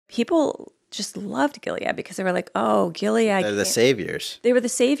people just loved Gilead because they were like, oh, Gilead. They're the saviors. They were the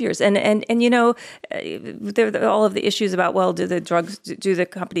saviors. And there all of the issues about, well, do the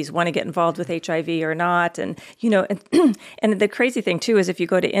companies want to get involved with HIV or not? And, and the crazy thing, too, is if you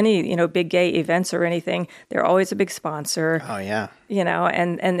go to any, big gay events or anything, they're always a big sponsor. Oh, yeah.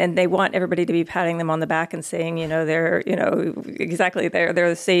 And they want everybody to be patting them on the back and saying, they're, exactly, they're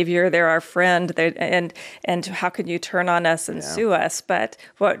the savior, they're our friend, and how can you turn on us and sue us? But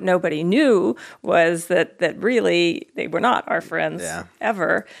what nobody knew was that really they were not our friends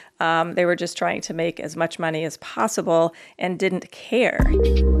ever. They were just trying to make as much money as possible and didn't care.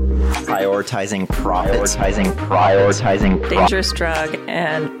 Prioritizing profits. Prioritizing dangerous drug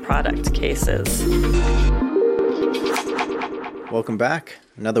and product cases. Welcome back.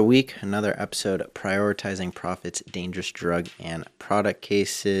 Another week, another episode of Prioritizing Profits, Dangerous Drug and Product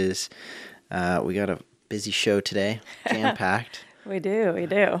Cases. We got a busy show today, jam-packed. We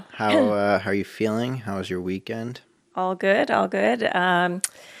do. How are you feeling? How was your weekend? All good. Yeah,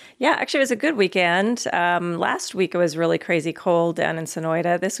 actually, it was a good weekend. Last week, it was really crazy cold down in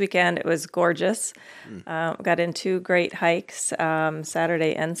Sonoyta. This weekend, it was gorgeous. Got in 2 great hikes,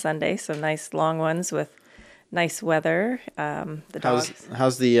 Saturday and Sunday, some nice long ones with nice weather.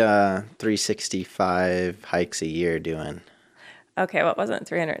 How's the 365 hikes a year doing? Okay, well, it wasn't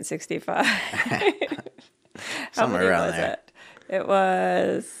 365. Somewhere around there. It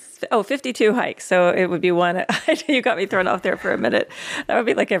was 52 hikes. So it would be one. You got me thrown off there for a minute. That would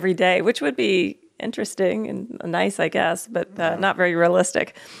be like every day, which would be interesting and nice, I guess, but not very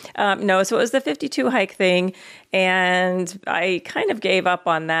realistic. No, so it was the 52 hike thing, and I kind of gave up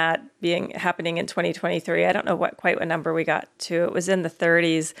on that happening in 2023. I don't know quite what number we got to. It was in the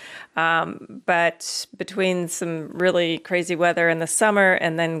 30s, but between some really crazy weather in the summer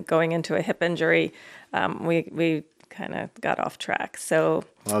and then going into a hip injury, we kind of got off track. So,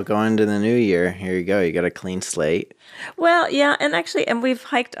 well, going into the new year, here you go. You got a clean slate. Well, yeah, and we've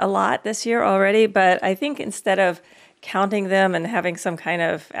hiked a lot this year already, but I think instead of counting them and having some kind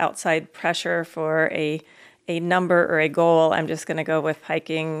of outside pressure for a number or a goal, I'm just going to go with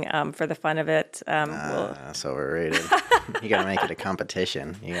hiking for the fun of it. That's overrated. You got to make it a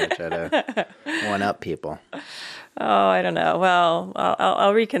competition. You got to try to one-up people. Oh, I don't know. Well,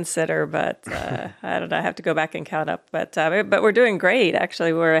 I'll reconsider, but I don't know. I have to go back and count up. But we're doing great.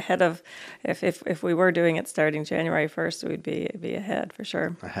 Actually, we're ahead of. If we were doing it starting January 1st, we'd be ahead for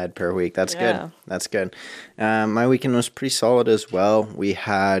sure. Ahead per week. That's good. That's good. My weekend was pretty solid as well. We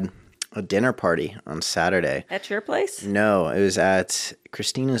had a dinner party on Saturday. At your place? No, it was at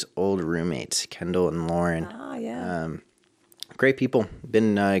Christina's old roommates, Kendall and Lauren. Oh, yeah. Great people.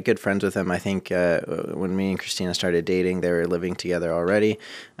 Been good friends with them. I think when me and Christina started dating, they were living together already.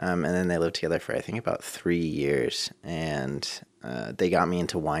 And then they lived together for, I think, about 3 years. And they got me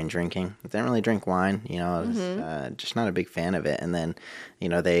into wine drinking. I didn't really drink wine. I was just not a big fan of it. And then,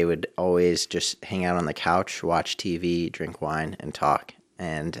 they would always just hang out on the couch, watch TV, drink wine, and talk.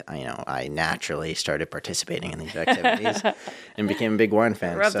 And, I naturally started participating in these activities and became a big wine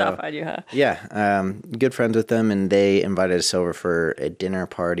fan. Rubbed off on you, huh? Yeah. Good friends with them, and they invited us over for a dinner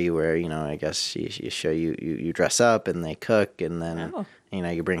party where, I guess you dress up and they cook, and then,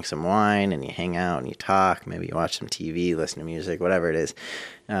 you bring some wine and you hang out and you talk. Maybe you watch some TV, listen to music, whatever it is.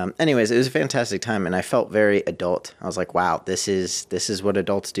 Anyways, it was a fantastic time, and I felt very adult. I was like, wow, this is what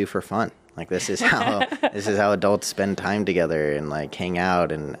adults do for fun. Like, this is how adults spend time together and like hang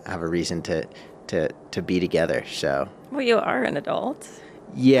out and have a reason to be together. So, well, you are an adult.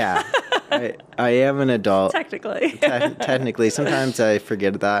 Yeah, I am an adult. Technically. Technically. Sometimes I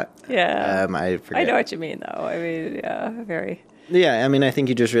forget that. Yeah. I forget. I know what you mean, though. I mean, yeah, very. Yeah, I mean, I think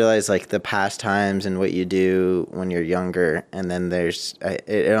you just realize like the pastimes and what you do when you're younger, and then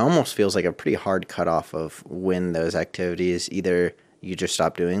it almost feels like a pretty hard cutoff of when those activities either you just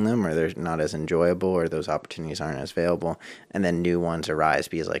stop doing them, or they're not as enjoyable, or those opportunities aren't as available, and then new ones arise.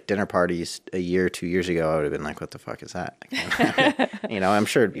 Because like dinner parties a year, 2 years ago, I would have been like, "What the fuck is that?" I'm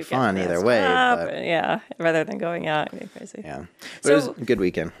sure it'd be fun either way. But, yeah, rather than going out and being crazy. Yeah, but it was a good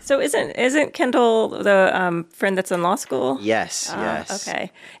weekend. So isn't Kendall the friend that's in law school? Yes. Yes.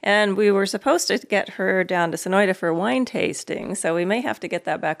 Okay, and we were supposed to get her down to Sonoyta for wine tasting, so we may have to get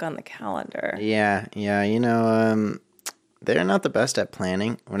that back on the calendar. Yeah. they're not the best at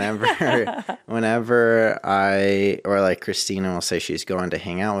planning. Whenever I, or like Christina will say she's going to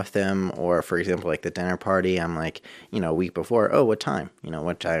hang out with them, or for example, like the dinner party, I'm like, a week before, oh, what time?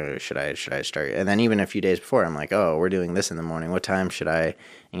 What time should I start? And then even a few days before, I'm like, oh, we're doing this in the morning. What time should I,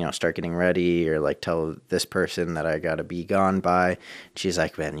 start getting ready, or like tell this person that I got to be gone by? She's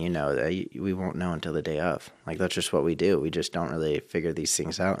like, man, that we won't know until the day of. Like, that's just what we do. We just don't really figure these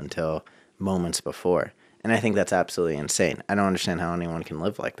things out until moments before. And I think that's absolutely insane. I don't understand how anyone can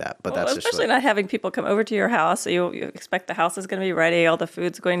live like that. But that's especially not having people come over to your house. So you expect the house is going to be ready, all the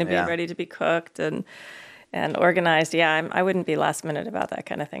food's going to be ready to be cooked and organized. Yeah, I wouldn't be last minute about that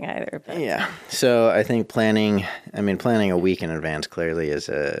kind of thing either. But. Yeah. So I think planning a week in advance clearly is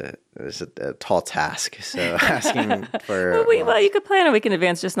a tall task. So asking for... well, you could plan a week in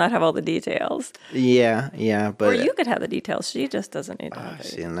advance, just not have all the details. Yeah. But... Or you could have the details. She just doesn't need to have it.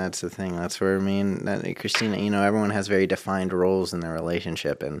 See, and that's the thing. That's where, Christina, everyone has very defined roles in their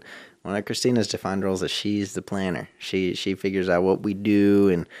relationship. And one of Christina's defined roles is she's the planner. She figures out what we do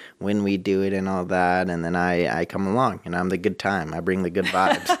and when we do it and all that. And then I come along and I'm the good time. I bring the good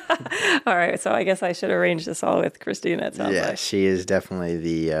vibes. All right. So I guess I should arrange this all with Christina, it sounds like. She is definitely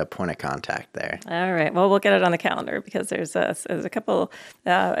the point of contact there. All right. Well, we'll get it on the calendar because there's a couple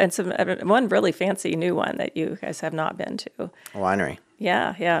and one really fancy new one that you guys have not been to. A winery.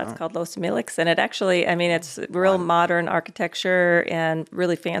 Yeah. It's called Los Milix, and it actually, it's real modern architecture and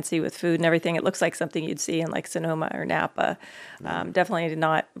really fancy with food and everything. It looks like something you'd see in like Sonoma or Napa. Definitely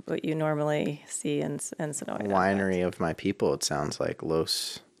not what you normally see in Sonoma. Winery of my people. It sounds like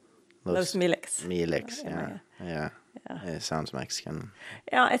Los Milix. Milix. Yeah. It sounds Mexican.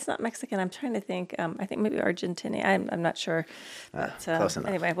 Yeah, it's not Mexican. I'm trying to think. I think maybe Argentinian. I'm not sure. But, close enough.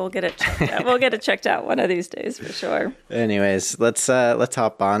 Anyway, we'll get it checked out. We'll get it checked out one of these days for sure. Anyways, let's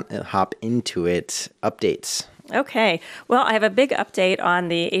hop into it. Updates. Okay. Well, I have a big update on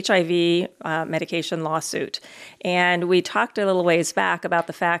the HIV medication lawsuit. And we talked a little ways back about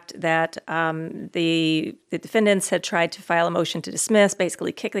the fact that the defendants had tried to file a motion to dismiss,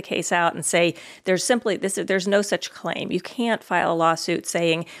 basically kick the case out and say there's no such claim. You can't file a lawsuit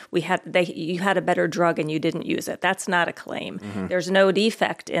saying you had a better drug and you didn't use it. That's not a claim. Mm-hmm. There's no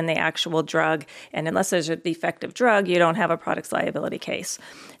defect in the actual drug. And unless there's a defective drug, you don't have a products liability case.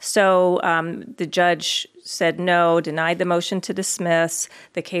 So the judge said no, denied the motion to dismiss.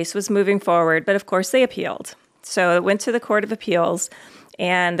 The case was moving forward, but of course they appealed. So it went to the Court of Appeals,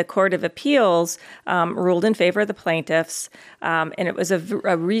 and the Court of Appeals ruled in favor of the plaintiffs, and it was a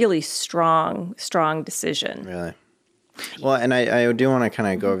really strong decision. Really? Well, and I do want to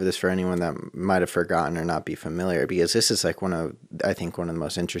kind of go over this for anyone that might have forgotten or not be familiar, because this is like one of the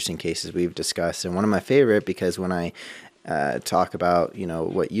most interesting cases we've discussed, and one of my favorite, because when I talk about,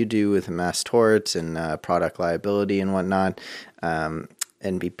 what you do with mass torts and product liability and whatnot,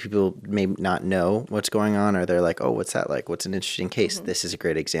 and people may not know what's going on, or they're like, oh, what's that like? What's an interesting case? Mm-hmm. This is a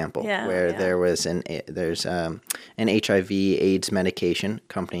great example where there's an HIV AIDS medication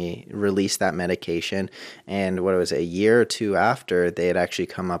company released that medication, and what it was a year or two after, they had actually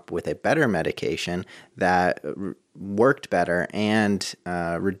come up with a better medication that worked better and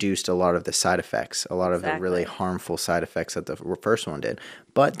reduced a lot of the side effects, a lot of the really harmful side effects that the first one did.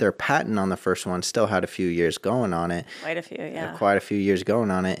 But their patent on the first one still had a few years going on it. Quite a few years going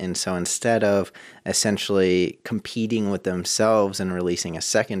on it. And so instead of essentially competing with themselves and releasing a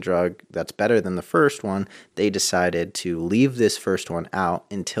second drug that's better than the first one, they decided to leave this first one out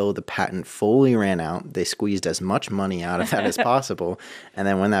until the patent fully ran out. They squeezed as much money out of that as possible. And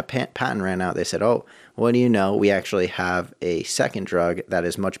then when that patent ran out, they said, oh, what do you know? We actually have a second drug that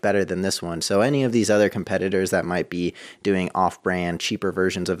is much better than this one. So any of these other competitors that might be doing off-brand, cheaper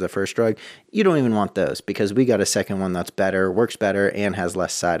versions of the first drug, you don't even want those, because we got a second one that's better, works better, and has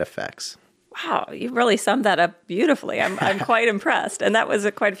less side effects. Wow, you really summed that up beautifully. I'm quite impressed. And that was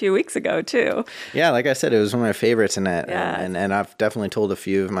quite a few weeks ago, too. Yeah, like I said, it was one of my favorites in that. Yeah. And I've definitely told a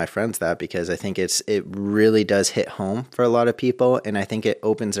few of my friends that, because I think it really does hit home for a lot of people. And I think it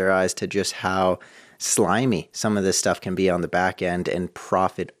opens their eyes to just how slimy some of this stuff can be on the back end, and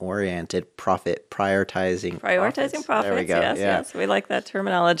profit-oriented, prioritizing profits. There we go. Yes. We like that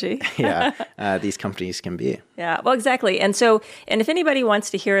terminology. These companies can be. Yeah, well, exactly. And if anybody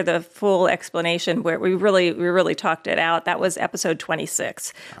wants to hear the full explanation, where we really talked it out, that was episode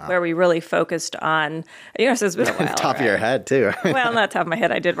 26, where we really focused on, so it's been a while. Top of your head, too. Well, not top of my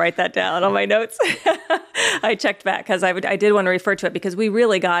head. I did write that down on my notes. I checked back because I did want to refer to it because we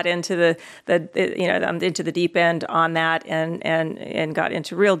really got into into the deep end on that and got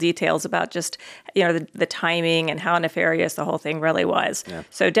into real details about just the timing and how nefarious the whole thing really was. Yeah.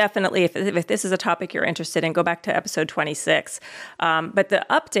 So definitely, if this is a topic you're interested in, go back to episode 26. But the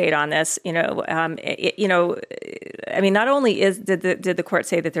update on this, not only did the court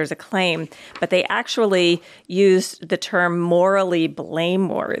say that there's a claim, but they actually used the term morally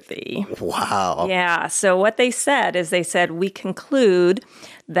blameworthy. Wow. Yeah. So what they said is we conclude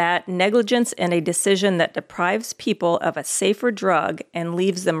that negligence in a decision that deprives people of a safer drug and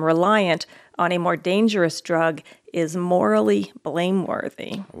leaves them reliant on a more dangerous drug is morally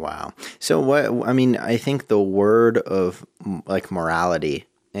blameworthy. Wow. So I think the word of like morality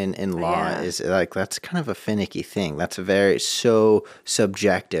in law is like, that's kind of a finicky thing. That's very so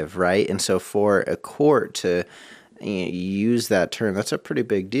subjective, right? And so for a court to use that term, that's a pretty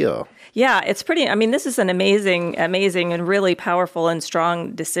big deal. Yeah, it's pretty. I mean, this is an amazing and really powerful and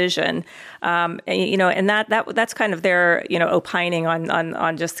strong decision. And that's kind of their opining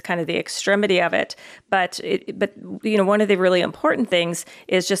on just kind of the extremity of it. But one of the really important things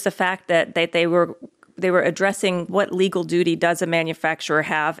is just the fact that they were addressing what legal duty does a manufacturer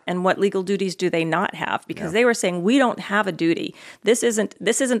have and what legal duties do they not have, because they were saying we don't have a duty. This isn't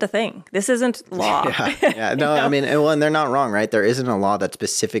a thing. This isn't law. Yeah. No, I mean, and they're not wrong, right? There isn't a law that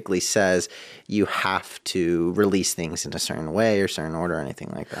specifically says you have to release things in a certain way or certain order or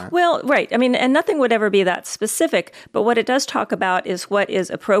anything like that. Well, right. I mean, and nothing would ever be that specific, but what it does talk about is what is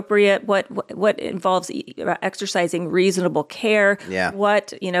appropriate, what involves exercising reasonable care,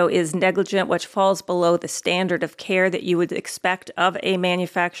 what, is negligent, which falls below the standard of care that you would expect of a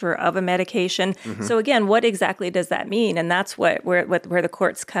manufacturer of a medication. Mm-hmm. So again, what exactly does that mean? And that's where the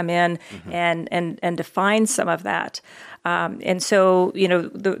courts come in and define some of that. And so,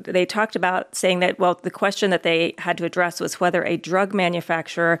 they talked about saying that, well, the question that they had to address was whether a drug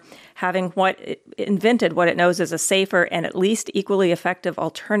manufacturer having invented what it knows is a safer and at least equally effective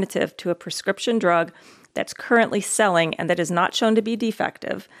alternative to a prescription drug that's currently selling and that is not shown to be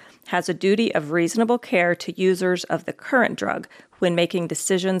defective has a duty of reasonable care to users of the current drug when making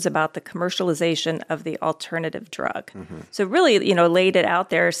decisions about the commercialization of the alternative drug. Mm-hmm. So really, laid it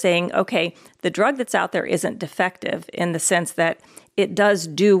out there saying, okay, the drug that's out there isn't defective in the sense that it does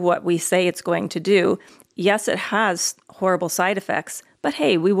do what we say it's going to do. Yes, it has horrible side effects, but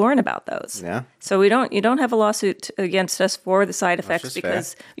hey, we warn about those. Yeah. So you don't have a lawsuit against us for the side effects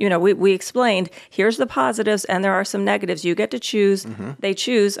because, we explained, here's the positives and there are some negatives. You get to choose. Mm-hmm. They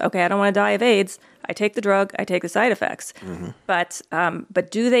choose, okay, I don't want to die of AIDS. I take the drug, I take the side effects. Mm-hmm.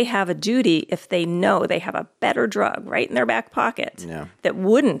 But do they have a duty if they know they have a better drug right in their back pocket that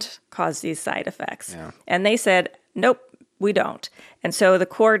wouldn't cause these side effects? Yeah. And they said, nope, we don't. And so the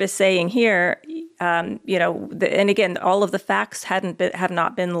court is saying here, and again, all of the facts have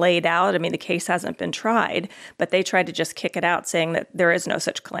not been laid out. I mean, the case hasn't been tried, but they tried to just kick it out, saying that there is no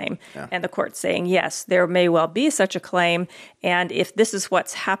such claim. Yeah. And the court's saying, yes, there may well be such a claim. And if this is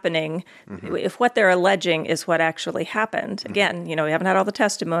what's happening, if what they're alleging is what actually happened, again, we haven't had all the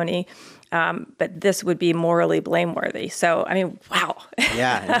testimony, but this would be morally blameworthy. So, I mean, wow.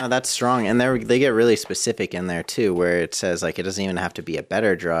 Yeah, no, that's strong. And they get really specific in there, too, where it says, like, it doesn't even have to be a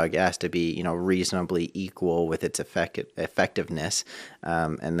better drug. It has to be, reasonably equal with its effectiveness.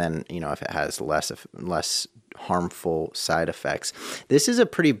 And then, if it has less harmful side effects. This is a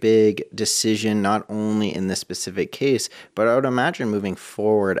pretty big decision, not only in this specific case, but I would imagine moving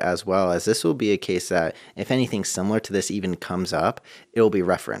forward as well, as this will be a case that if anything similar to this even comes up, it will be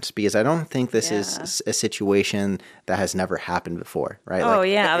referenced, because I don't think this is a situation that has never happened before, right? Oh,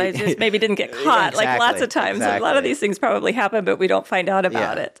 they just maybe didn't get caught. Exactly, like lots of times. Exactly. A lot of these things probably happen, but we don't find out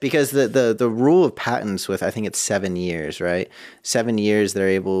about it. Because the rule of patents with, I think it's 7 years, right? 7 years they're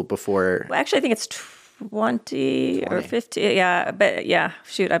able before... Well, actually, I think it's 20 or 50. Yeah, but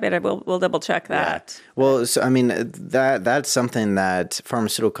shoot, I bet we'll double check that. Yeah. Well, so I mean, that's something that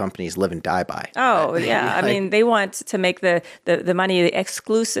pharmaceutical companies live and die by. Oh, right? Yeah. I mean, they want to make the money the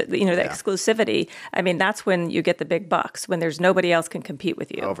exclusive, the exclusivity. I mean, that's when you get the big bucks, when there's nobody else can compete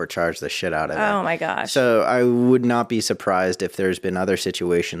with you. Overcharge the shit out of it. Oh my gosh. So I would not be surprised if there's been other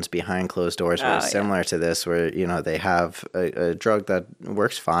situations behind closed doors where it's similar to this, where, they have a drug that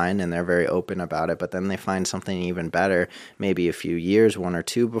works fine and they're very open about it, but then they find something even better, maybe a few years, 1 or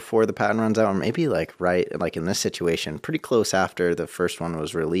 2 before the patent runs out, or maybe like in this situation, pretty close after the first one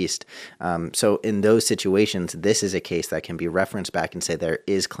was released. So in those situations, this is a case that can be referenced back and say there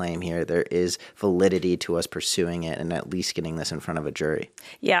is claim here, there is validity to us pursuing it and at least getting this in front of a jury.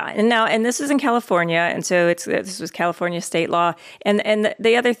 Yeah, and this is in California, and so this was California state law. And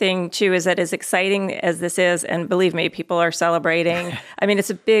the other thing too is that as exciting as this is, and believe me, people are celebrating. I mean, it's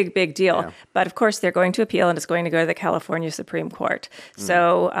a big deal. Yeah. But of course, they're going to appeal, and it's going to go to the California Supreme Court.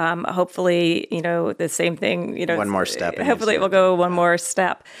 So hopefully, the same thing. One more step. Hopefully, it will go one more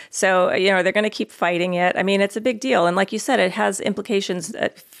step. So they're going to keep fighting it. I mean, it's a big deal, and like you said, it has implications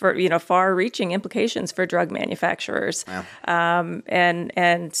for far-reaching implications for drug manufacturers. Yeah. And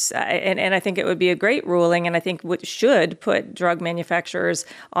I think it would be a great ruling, and I think should put drug manufacturers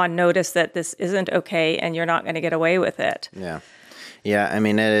on notice that this isn't okay, and you're not going to get away with it. Yeah. I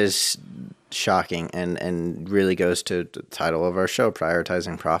mean, it is shocking and really goes to the title of our show,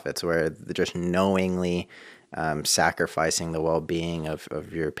 Prioritizing Profits, where they're just knowingly sacrificing the well-being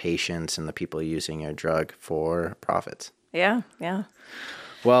of your patients and the people using your drug for profits. Yeah.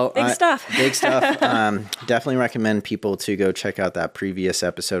 Well, big stuff. Definitely recommend people to go check out that previous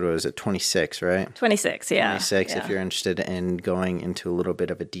episode. What was it, 26, right? 26, yeah. 26, if you're interested in going into a little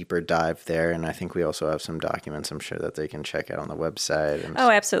bit of a deeper dive there. And I think we also have some documents I'm sure that they can check out on the website.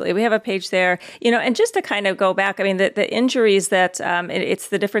 Absolutely. We have a page there. And just to kind of go back, I mean, the injuries that it's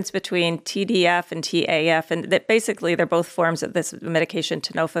the difference between TDF and TAF, and that basically they're both forms of this medication,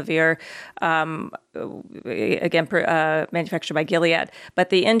 tenofovir, manufactured by Gilead. But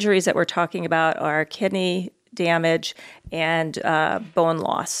the injuries that we're talking about are kidney damage and bone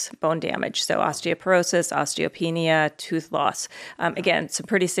loss, bone damage. So osteoporosis, osteopenia, tooth loss. Again, some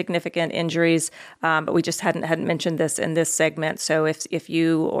pretty significant injuries, but we just hadn't mentioned this in this segment. So if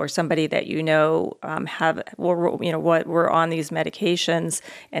you or somebody that were on these medications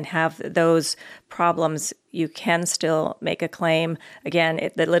and have those problems, you can still make a claim. Again,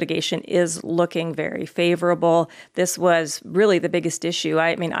 the litigation is looking very favorable. This was really the biggest issue.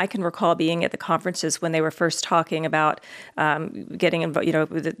 I mean, I can recall being at the conferences when they were first talking about getting involved,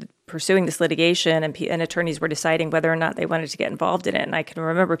 pursuing this litigation, and attorneys were deciding whether or not they wanted to get involved in it. And I can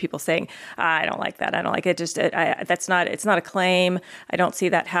remember people saying, "I don't like that. I don't like it. It's not a claim. I don't see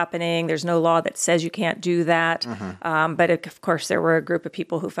that happening. There's no law that says you can't do that." But of course, there were a group of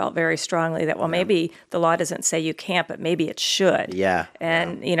people who felt very strongly that, maybe the law doesn't say you can't, but maybe it should. Yeah.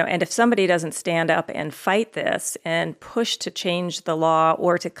 And and if somebody doesn't stand up and fight this and push to change the law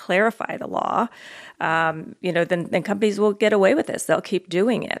or to clarify the law, then companies will get away with this. They'll keep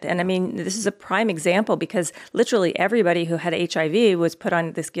doing it. And I mean, this is a prime example because literally everybody who had HIV was put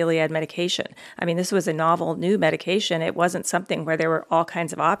on this Gilead medication. I mean, this was a novel new medication. It wasn't something where there were all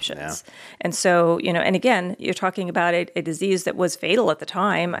kinds of options. Yeah. And so, and again, you're talking about a disease that was fatal at the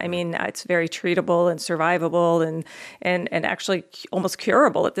time. I mean, it's very treatable and survivable and actually almost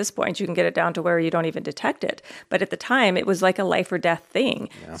curable at this point. You can get it down to where you don't even detect it. But at the time, it was like a life or death thing.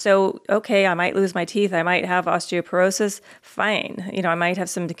 Yeah. So, okay, I might lose my teeth. I might have osteoporosis. Fine. I might have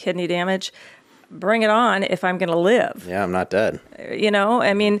some kidney damage. Bring it on if I'm going to live. Yeah, I'm not dead.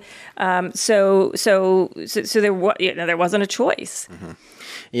 I mean, so there wasn't a choice. Mm-hmm.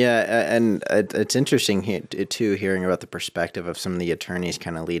 Yeah, and it's interesting too, hearing about the perspective of some of the attorneys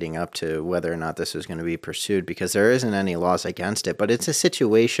kind of leading up to whether or not this was going to be pursued, because there isn't any laws against it. But it's a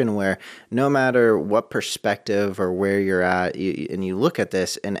situation where no matter what perspective or where you're at, and you look at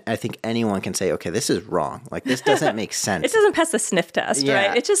this, and I think anyone can say, okay, this is wrong. Like, this doesn't make sense. It doesn't pass the sniff test,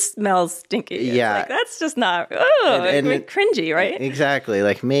 right? It just smells stinky. Yeah. Like, that's just not, cringy, right? Exactly.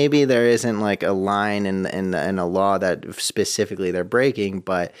 Like, maybe there isn't like a line in a law that specifically they're breaking,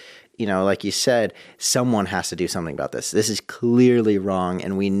 but like you said, someone has to do something about this. This is clearly wrong,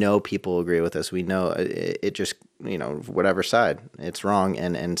 and we know people agree with us. We know it just, whatever side, it's wrong,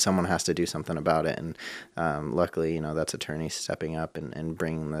 and someone has to do something about it. And luckily, that's attorneys stepping up and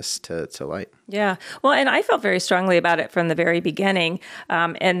bringing this to light. Yeah. Well, and I felt very strongly about it from the very beginning.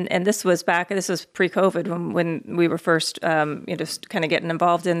 And this was pre-COVID when we were first, just kind of getting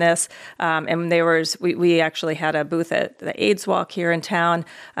involved in this. And we actually had a booth at the AIDS Walk here in town,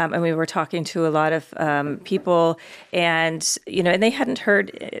 and we were talking to a lot of people, and they hadn't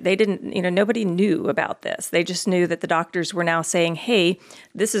heard, they didn't, nobody knew about this. They just knew that the doctors were now saying, hey,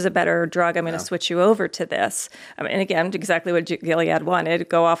 this is a better drug. I'm going to switch you over to this. And again, exactly what Gilead wanted,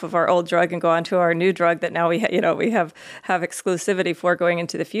 go off of our old drug and go on to our new drug that now we have exclusivity for going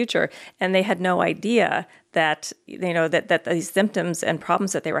into the future. And they had no idea that, that these symptoms and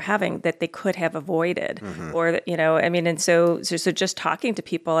problems that they were having, that they could have avoided, or that, and so just talking to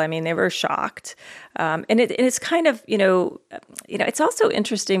people, they were shocked. And it's kind of, it's also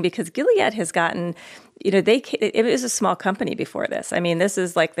interesting because Gilead has gotten, it was a small company before this. This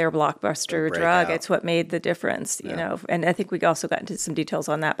is like their blockbuster drug. It's what made the difference, and I think we also got into some details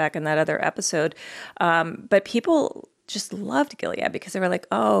on that back in that other episode. But people just loved Gilead because they were like,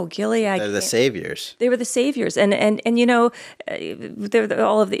 oh, Gilead. They're the saviors. They were the saviors. And there were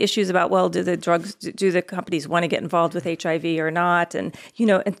all of the issues about, well, do the companies want to get involved with HIV or not? And,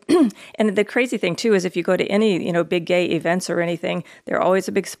 and the crazy thing too is if you go to any, big gay events or anything, they're always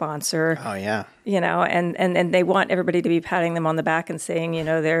a big sponsor. Oh, yeah. And they want everybody to be patting them on the back and saying,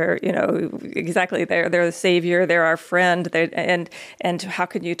 they're, exactly, they're the savior, they're our friend, and how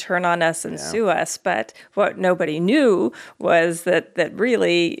can you turn on us and sue us? But what nobody knew was that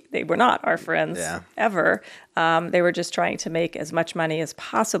really they were not our friends ever. They were just trying to make as much money as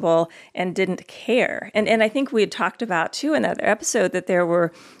possible and didn't care. And I think we had talked about, too, in that episode that there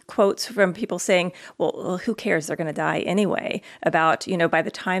were quotes from people saying, well, who cares? They're going to die anyway, about, by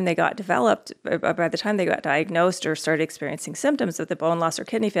the time they got developed, by the time they got diagnosed or started experiencing symptoms of the bone loss or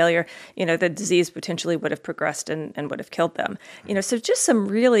kidney failure, the disease potentially would have progressed and would have killed them. So just some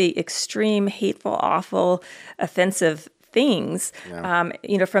really extreme, hateful, awful, offensive things,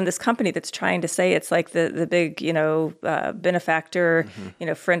 from this company that's trying to say it's like the big, benefactor,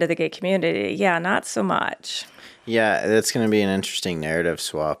 friend of the gay community. Yeah, not so much. Yeah, that's going to be an interesting narrative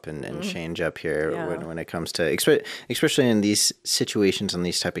swap and change up here when it comes to, especially in these situations and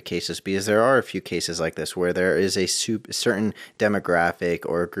these type of cases, because there are a few cases like this where there is a certain demographic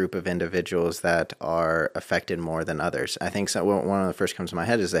or a group of individuals that are affected more than others. I think one of the first comes to my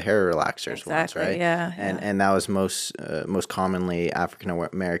head is the hair relaxers ones, right? Yeah. And that was most commonly African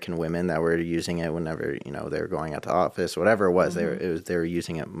American women that were using it whenever they were going out to office, whatever it was. They were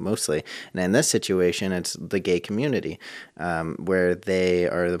using it mostly. And in this situation, it's the gay community where they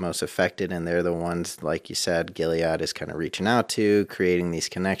are the most affected, and they're the ones, like you said, Gilead is kind of reaching out to, creating these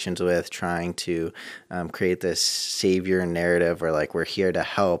connections with, trying to create this savior narrative where like we're here to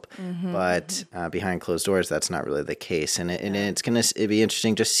help, but behind closed doors that's not really the case. And it'd be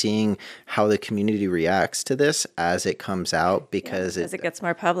interesting just seeing how the community reacts to this as it comes out, because as it gets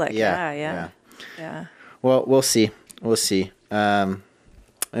more public. Yeah. Well, we'll see, and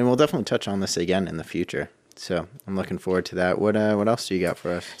we'll definitely touch on this again in the future. So I'm looking forward to that. What else do you got for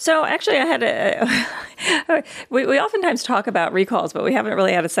us? So actually, I had we oftentimes talk about recalls, but we haven't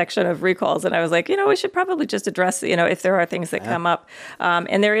really had a section of recalls. And I was like, we should probably just address, if there are things that come up.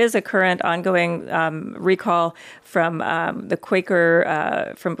 And there is a current ongoing recall from the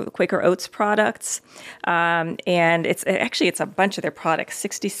Quaker Oats products, and it's a bunch of their products,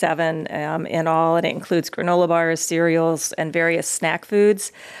 67 in all, and it includes granola bars, cereals, and various snack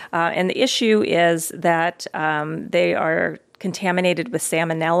foods. And the issue is that they are contaminated with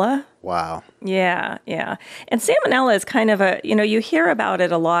salmonella. Wow. Yeah. And salmonella is kind of you hear about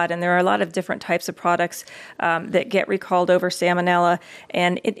it a lot, and there are a lot of different types of products that get recalled over salmonella,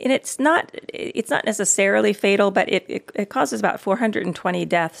 and it's not necessarily fatal, but it causes about 420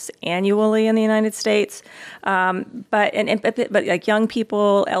 deaths annually in the United States. But like young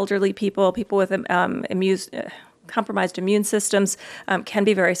people, elderly people with compromised immune systems can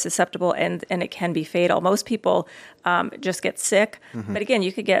be very susceptible, and it can be fatal. Most people just get sick, but again,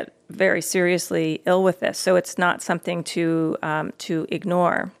 you could get very seriously ill with this, so it's not something to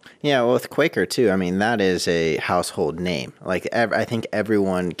ignore. Yeah, well, with Quaker too, that is a household name. Like I think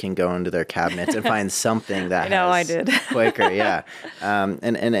everyone can go into their cabinets and find something that I did. Quaker, yeah.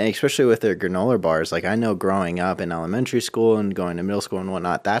 And especially with their granola bars, like I know growing up in elementary school and going to middle school and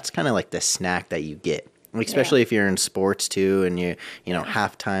whatnot, that's kind of like the snack that you get. Especially if you're in sports too, and you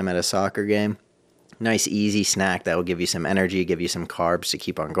halftime at a soccer game, nice easy snack that will give you some energy, give you some carbs to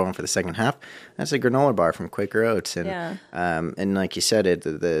keep on going for the second half. That's a granola bar from Quaker Oats, and like you said,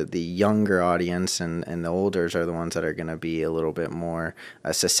 the younger audience and the olders are the ones that are going to be a little bit more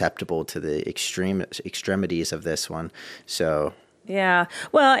susceptible to the extremities of this one. So Yeah.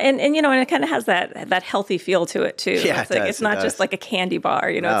 Well, and it kind of has that healthy feel to it too. Yeah, It's not just like a candy bar,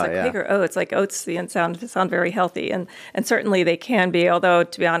 it's like Quaker oats, like oats, sound very healthy. And certainly they can be, although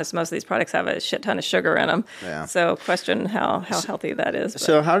to be honest, most of these products have a shit ton of sugar in them. Yeah. So question how healthy that is. But.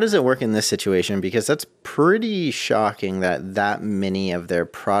 So how does it work in this situation? Because that's pretty shocking that many of their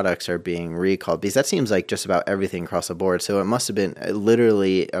products are being recalled, because that seems like just about everything across the board. So it must have been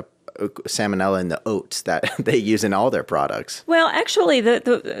literally a salmonella in the oats that they use in all their products. Well, actually,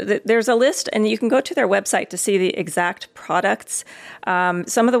 there's a list, and you can go to their website to see the exact products.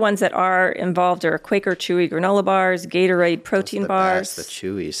 Some of the ones that are involved are Quaker Chewy granola bars, Gatorade protein bars. Best, the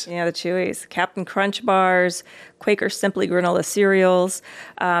Chewies. Yeah, the Chewies. Captain Crunch bars, Quaker Simply granola cereals.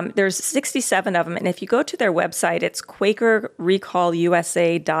 There's 67 of them, and if you go to their website, it's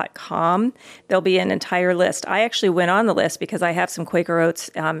QuakerRecallUSA.com. There'll be an entire list. I actually went on the list because I have some Quaker oats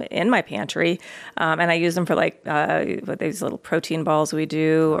in my pantry, and I use them for like these little protein balls we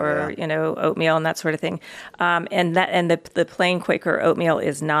do, or oatmeal and that sort of thing. And the plain Quaker oatmeal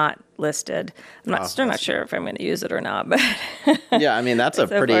is not listed. I'm still not sure if I'm going to use it or not, but yeah, I mean that's a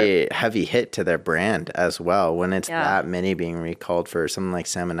pretty heavy hit to their brand as well when it's that many being recalled for something like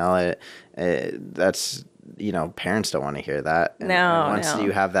salmonella. That's parents don't want to hear that. And once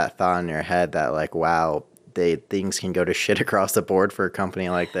you have that thought in your head that like, wow, things can go to shit across the board for a company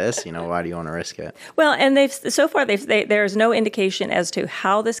like this. Why do you want to risk it? Well, and there's no indication as to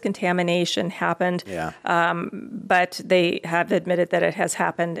how this contamination happened. Yeah. But they have admitted that it has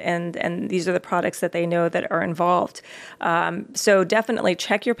happened, and these are the products that they know that are involved. So definitely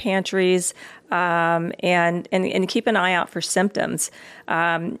check your pantries. And keep an eye out for symptoms.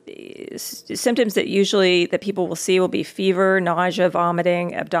 Symptoms that people will see will be fever, nausea,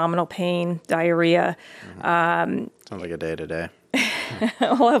 vomiting, abdominal pain, diarrhea. Sounds like a day-to-day.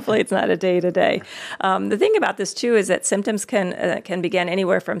 Well, hopefully it's not a day-to-day. The thing about this, too, is that symptoms can begin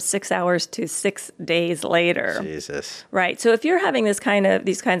anywhere from 6 hours to 6 days later. Jesus. Right. So if you're having these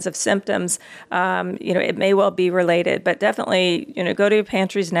kinds of symptoms, it may well be related. But definitely, go to your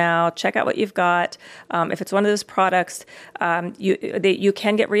pantries now, check out what you've got. If it's one of those products, you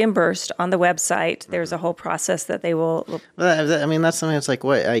can get reimbursed on the website. There's a whole process that they will. I mean, that's something that's like,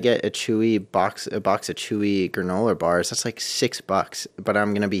 what? I get a box of Chewy granola bars. That's like $6. But I'm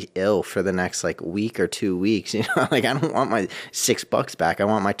going to be ill for the next like week or 2 weeks. Like I don't want my $6 back. I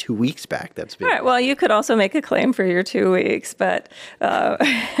want my 2 weeks back. All right. Well, you could also make a claim for your 2 weeks, but there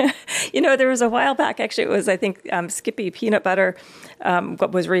was a while back. Actually, it was I think Skippy peanut butter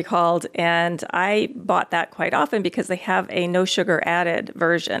was recalled, and I bought that quite often because they have a no sugar added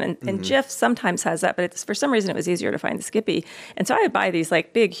version, and Jif sometimes has that, but for some reason it was easier to find the Skippy, and so I would buy these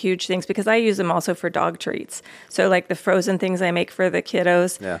like big, huge things because I use them also for dog treats. So like the frozen things I make for the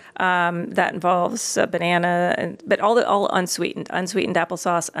kiddos, that involves banana, but all unsweetened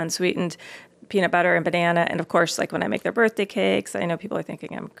applesauce, unsweetened peanut butter and banana. And of course, like when I make their birthday cakes, I know people are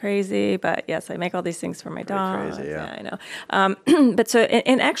thinking I'm crazy, but yes, I make all these things for my dog. Crazy, yeah. I know. But so,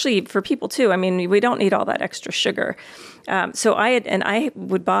 and actually for people too, I mean, we don't need all that extra sugar. So I'd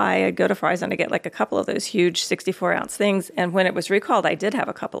go to Fry's and I get like a couple of those huge 64-ounce things. And when it was recalled, I did have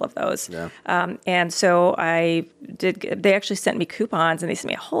a couple of those. Yeah. And so they actually sent me coupons, and they sent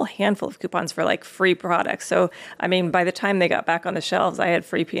me a whole handful of coupons for like free products. So, I mean, by the time they got back on the shelves, I had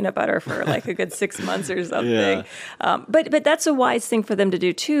free peanut butter for like a good 6 months or something. Yeah. But that's a wise thing for them to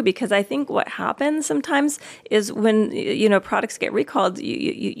do too, because I think what happens sometimes is when, products get recalled,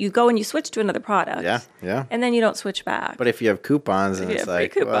 you go and you switch to another product. Yeah. Yeah. And then you don't switch back. But if you have coupons, and it's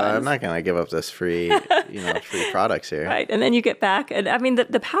like, well, I'm not going to give up this free products here. Right. And then you get back. And I mean,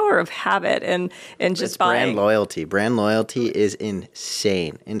 the power of habit and just buying. Brand loyalty is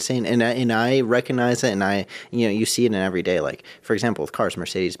insane. And I recognize it. And you see it in every day. Like, for example, with cars,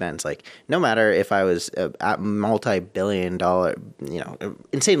 Mercedes-Benz, like no matter if I was a multi-billion-dollar,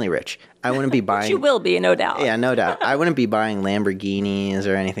 insanely rich, I wouldn't be buying. Which you will be, no doubt. Yeah, no doubt. I wouldn't be buying Lamborghinis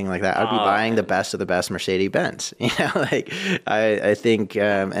or anything like that. I'd be buying the best of the best Mercedes-Benz. Like I think,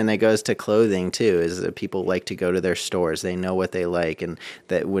 and it goes to clothing too. Is that people like to go to their stores. They know what they like, and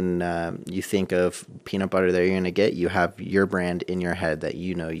that when you think of peanut butter that you're going to get, you have your brand in your head that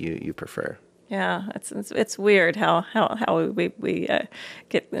you prefer. Yeah, it's weird how we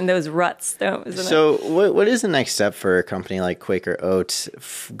get in those ruts, isn't it? So what is the next step for a company like Quaker Oats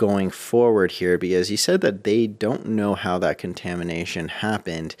going forward here? Because you said that they don't know how that contamination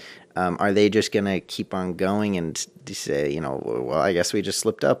happened. Are they just going to keep on going and say, well, I guess we just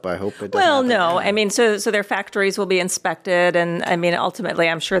slipped up. I hope it doesn't happen no. again. I mean, so their factories will be inspected. And I mean, ultimately,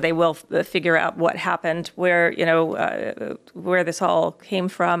 I'm sure they will figure out what happened, where this all came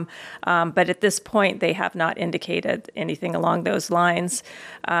from. But at this point, they have not indicated anything along those lines.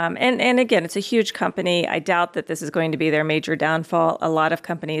 And again, it's a huge company. I doubt that this is going to be their major downfall. A lot of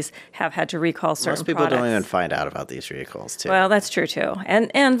companies have had to recall certain Most people products. don't even find out about these recalls, too. Well, that's true, too.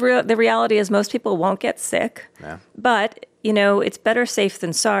 And the reality is most people won't get sick. Yeah. But it's better safe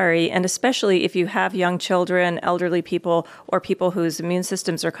than sorry, and especially if you have young children, elderly people, or people whose immune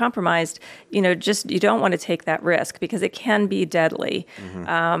systems are compromised, you don't want to take that risk because it can be deadly.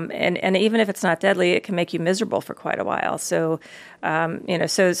 And even if it's not deadly, it can make you miserable for quite a while. So,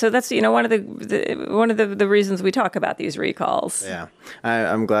 so that's one of the reasons we talk about these recalls. Yeah,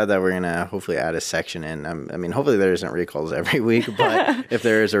 I'm glad that we're gonna hopefully add a section in. Hopefully there isn't recalls every week, but if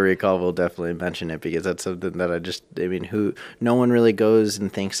there is a recall, we'll definitely mention it because that's something that no one really goes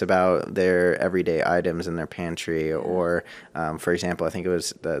and thinks about their everyday items in their pantry, or for example, I think it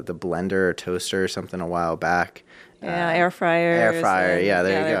was the blender or toaster or something a while back. Yeah, air fryer. Yeah,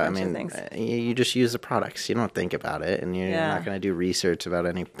 there you go. You just use the products. You don't think about it, and you're not going to do research about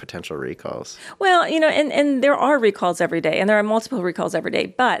any potential recalls. Well, and there are recalls every day, and there are multiple recalls every day.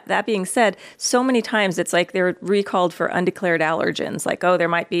 But that being said, so many times it's like they're recalled for undeclared allergens. Like, there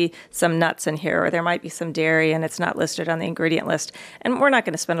might be some nuts in here, or there might be some dairy, and it's not listed on the ingredient list. And we're not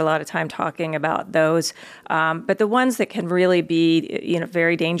going to spend a lot of time talking about those. But the ones that can really be,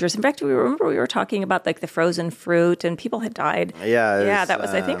 very dangerous. In fact, we were talking about like the frozen fruit. And people had died. Yeah, that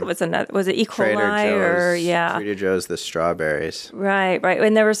was. I think it was was it E. Trader coli Joe's, Trader Joe's, the strawberries. Right,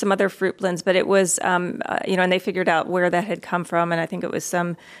 and there were some other fruit blends, but it was, and they figured out where that had come from, and I think it was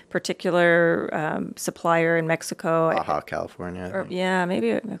some particular supplier in Mexico. Baja California.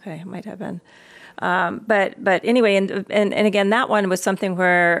 Maybe. Okay, it might have been. But anyway, and again, that one was something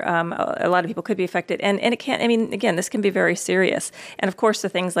where a lot of people could be affected, and it can't. Again, this can be very serious. And of course, the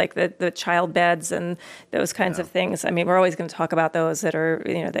things like the child beds and those kinds of things. We're always going to talk about those that are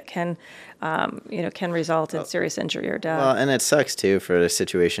that can result in serious injury or death. Well, and it sucks too for the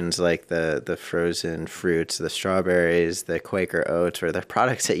situations like the frozen fruits, the strawberries, the Quaker oats, or the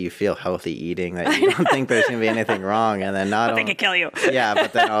products that you feel healthy eating that you don't think there's going to be anything wrong, and then they could kill you. Yeah,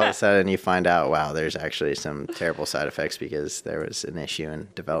 but then all of a sudden you find out, wow, there's actually some terrible side effects because there was an issue in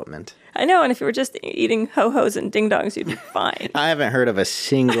development. I know, and if you were just eating ho-hos and ding-dongs, you'd be fine. I haven't heard of a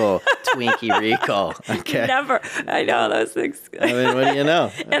single Twinkie recall. Okay. Never. I know those things. What do you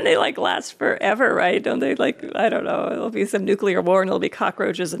know? And they last forever, right? Don't they? I don't know. There'll be some nuclear war and there'll be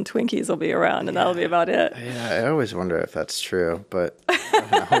cockroaches and Twinkies will be around and that'll be about it. Yeah, I always wonder if that's true, but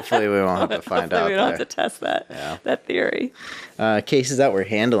hopefully we won't have to find out. We don't have to test that theory. Cases that we're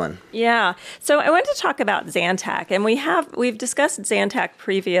handling. Yeah. So I wanted to talk about Zantac, and we've discussed Zantac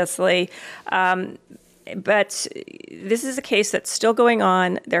previously. But this is a case that's still going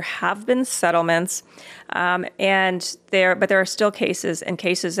on. There have been settlements, but there are still cases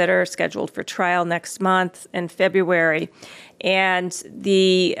that are scheduled for trial next month in February. And towards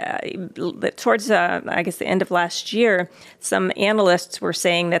the end of last year, some analysts were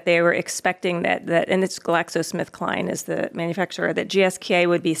saying that they were expecting that and it's GlaxoSmithKline is the manufacturer, that GSK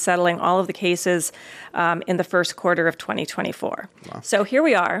would be settling all of the cases in the first quarter of 2024. Wow. So here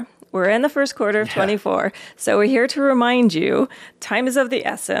we are. We're in the first quarter of 24, so we're here to remind you, time is of the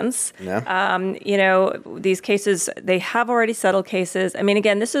essence. Yeah. These cases, they have already settled cases.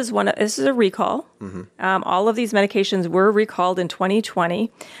 Again, this is a recall. Mm-hmm. All of these medications were recalled in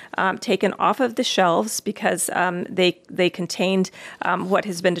 2020, taken off of the shelves because they contained what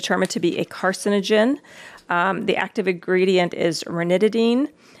has been determined to be a carcinogen. The active ingredient is ranitidine.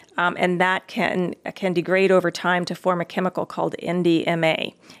 And that can degrade over time to form a chemical called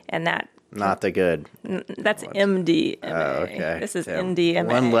NDMA, and that not the good. That's MDMA. Oh, okay. This is NDMA.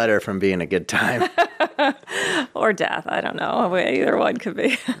 One letter from being a good time. Or death. I don't know. Either one could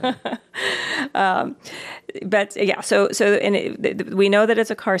be. But yeah, so we know that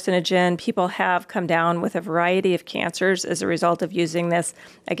it's a carcinogen. People have come down with a variety of cancers as a result of using this.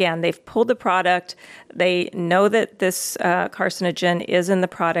 Again, they've pulled the product. They know that this carcinogen is in the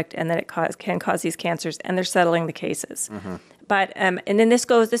product and that it can cause these cancers, and they're settling the cases. Mm-hmm. But and then this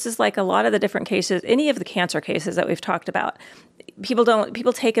is like a lot of the different cases, any of the cancer cases that we've talked about.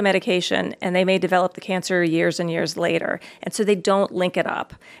 People take a medication and they may develop the cancer years and years later. And so they don't link it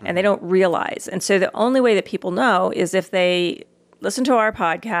up and they don't realize. And so the only way that people know is if they listen to our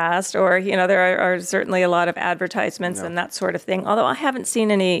podcast, or, there are certainly a lot of advertisements and that sort of thing. Although I haven't seen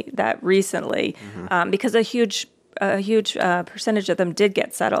any that recently, because a huge percentage of them did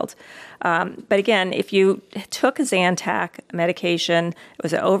get settled. But again, if you took a Zantac medication, it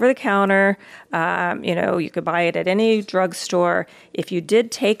was over the counter, you could buy it at any drugstore. If you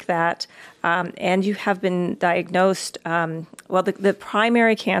did take that and you have been diagnosed, the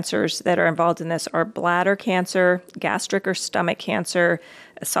primary cancers that are involved in this are bladder cancer, gastric or stomach cancer,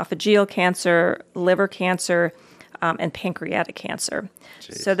 esophageal cancer, liver cancer, and pancreatic cancer.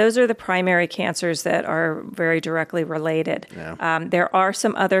 Jeez. So those are the primary cancers that are very directly related. Yeah. There are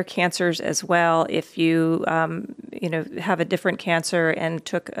some other cancers as well. If you have a different cancer and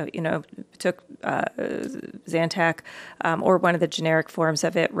took Zantac or one of the generic forms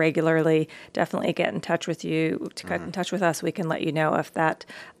of it regularly, definitely get in touch with you. To get in touch with us, we can let you know if that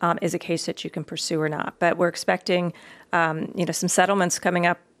is a case that you can pursue or not. But we're expecting some settlements coming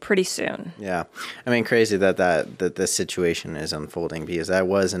up pretty soon. Yeah. I mean, crazy that this situation is unfolding, because that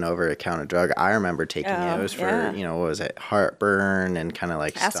was an over-the-counter drug. I remember taking it. It was for, what was it, heartburn and kind of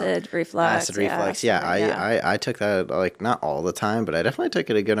like acid reflux. Acid reflux. Yeah. I took that, like, not all the time, but I definitely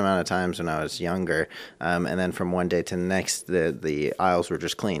took it a good amount of times when I was younger. And then from one day to the next, the aisles were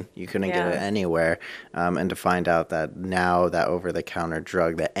just clean. You couldn't get it anywhere. And to find out that now that over-the-counter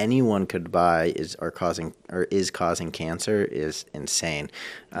drug that anyone could buy is causing cancer is insane.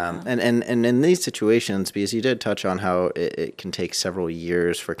 And in these situations, because you did touch on how it can take several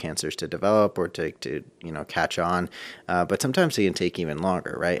years for cancers to develop or to catch on, but sometimes they can take even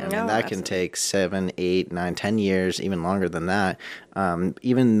longer, right? I mean, that can take 7, 8, 9, 10 years, even longer than that.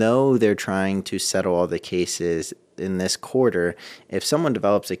 Even though they're trying to settle all the cases in this quarter, if someone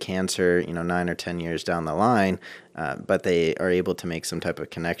develops a cancer, 9 or 10 years down the line, but they are able to make some type of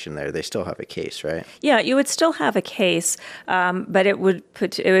connection there, they still have a case, right? Yeah, you would still have a case, but it would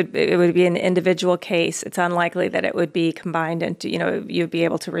be an individual case. It's unlikely that it would be combined into, you'd be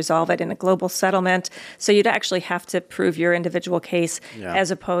able to resolve it in a global settlement. So you'd actually have to prove your individual case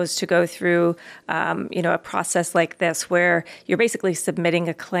as opposed to go through, a process like this where you're basically submitting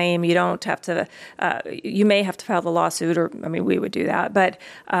a claim. You don't have to, you may have to file the lawsuit, or, we would do that, but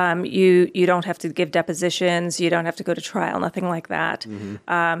you don't have to give depositions. You don't have to go to trial, nothing like that.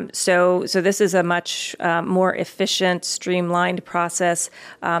 Mm-hmm. So this is a much more efficient, streamlined process.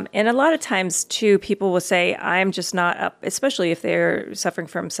 And a lot of times, too, people will say, I'm just not up, especially if they're suffering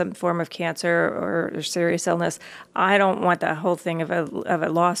from some form of cancer or serious illness. I don't want the whole thing of a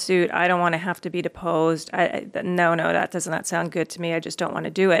lawsuit. I don't want to have to be deposed. No, that does not sound good to me. I just don't want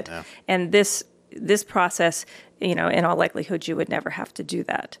to do it. Yeah. And this process, in all likelihood, you would never have to do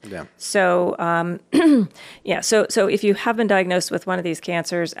that. Yeah. So, So if you have been diagnosed with one of these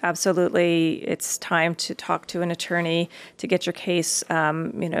cancers, absolutely, it's time to talk to an attorney to get your case,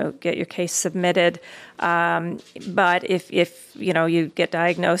 get your case submitted. But if you get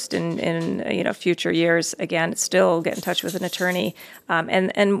diagnosed in future years, again, still get in touch with an attorney,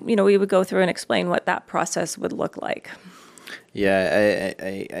 and we would go through and explain what that process would look like. Yeah,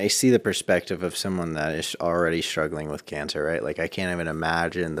 I see the perspective of someone that is already struggling with cancer, right? Like, I can't even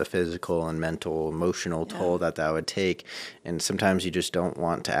imagine the physical and mental, emotional toll that would take. And sometimes you just don't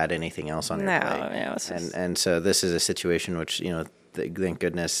want to add anything else on your plate. And so this is a situation which, thank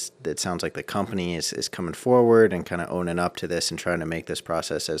goodness it sounds like the company is coming forward and kind of owning up to this and trying to make this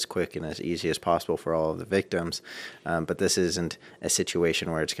process as quick and as easy as possible for all of the victims. But this isn't a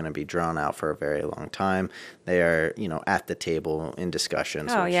situation where it's going to be drawn out for a very long time. They are, at the table in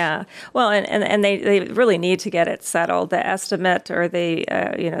discussions. Oh, yeah. Well, and they really need to get it settled. The estimate or the,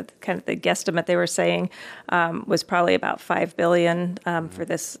 kind of the guesstimate they were saying was probably about $5 billion for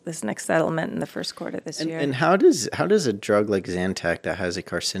this next settlement in the first quarter this year. And how does a drug like Zantac that has a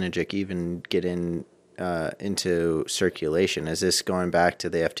carcinogenic even get into circulation? Is this going back to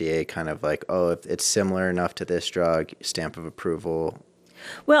the FDA kind of like, if it's similar enough to this drug, stamp of approval?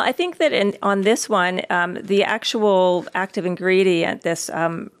 Well, I think that on this one, the actual active ingredient, this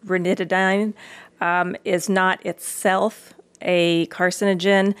ranitidine, is not itself a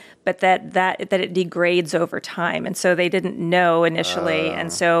carcinogen, but that it degrades over time. And so they didn't know initially.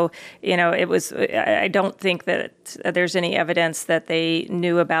 And so, it was, I don't think that there's any evidence that they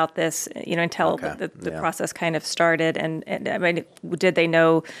knew about this, until the process kind of started. And did they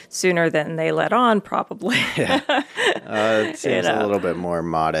know sooner than they let on? Probably. It seems a little bit more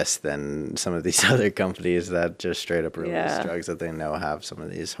modest than some of these other companies that just straight up release drugs that they know have some of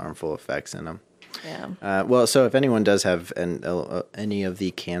these harmful effects in them. Yeah. Well, so if anyone does have any of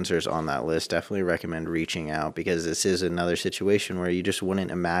the cancers on that list, definitely recommend reaching out, because this is another situation where you just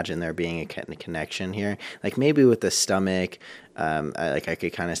wouldn't imagine there being a connection here. Like maybe with the stomach, I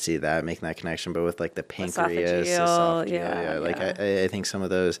could kind of see that, making that connection, but with like the pancreas, esophageal, yeah. Like I think some of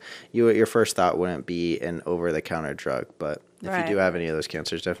those, your first thought wouldn't be an over-the-counter drug, but if you do have any of those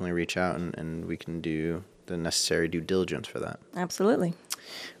cancers, definitely reach out and we can do the necessary due diligence for that. Absolutely.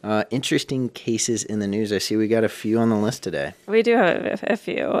 Interesting cases in the news. I see we got a few on the list today. We do have a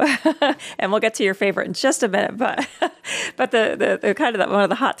few, and we'll get to your favorite in just a minute. But the kind of one of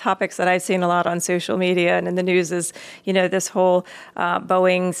the hot topics that I've seen a lot on social media and in the news is, this whole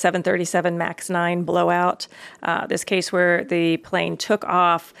Boeing 737 MAX 9 blowout. This case where the plane took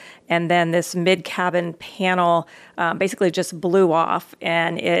off and then this mid-cabin panel basically just blew off,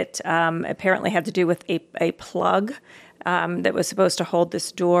 and it apparently had to do with a plug that was supposed to hold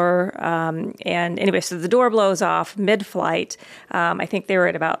this door. And anyway, so the door blows off mid-flight. I think they were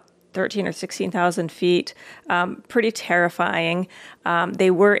at about 13 or 16,000 feet. Pretty terrifying.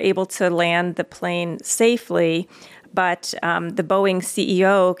 They were able to land the plane safely, but the Boeing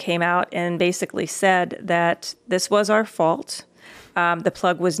CEO came out and basically said that this was our fault. The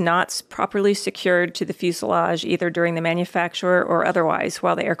plug was not properly secured to the fuselage either during the manufacture or otherwise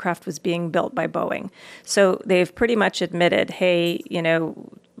while the aircraft was being built by Boeing. So they've pretty much admitted, hey,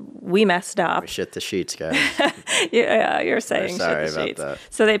 we messed up. We shit the sheets, guys. Yeah, you're saying sorry shit the about sheets. that.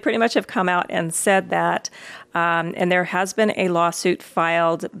 So they pretty much have come out and said that. And there has been a lawsuit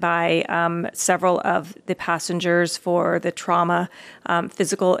filed by several of the passengers for the trauma,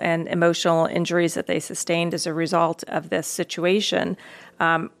 physical and emotional injuries that they sustained as a result of this situation,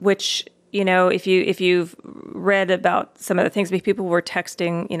 which, if you've read about some of the things, people were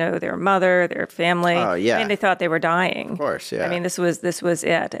texting, their mother, their family. Oh, yeah. And they thought they were dying. Of course, yeah. I mean, this was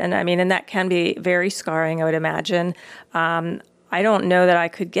it. And and that can be very scarring, I would imagine. I don't know that I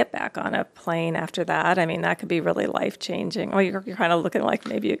could get back on a plane after that. I mean, that could be really life-changing. Oh, you're kind of looking like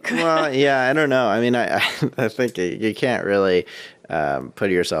maybe it could. Well, yeah, I don't know. I mean, I think you can't really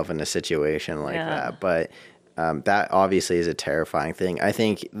put yourself in a situation like that. But that obviously is a terrifying thing. I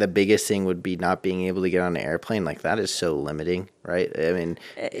think the biggest thing would be not being able to get on an airplane. Like, that is so limiting, right? I mean,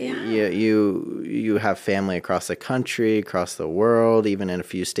 you have family across the country, across the world, even in a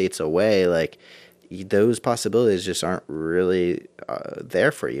few states away. Like, those possibilities just aren't really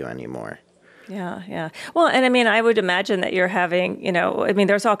there for you anymore. Yeah. Well, and I would imagine that you're having,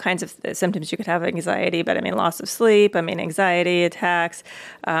 there's all kinds of symptoms you could have: anxiety, but loss of sleep, anxiety attacks.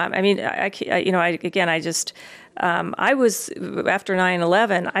 I was, after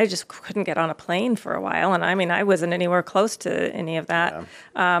 9/11, I just couldn't get on a plane for a while. And I wasn't anywhere close to any of that.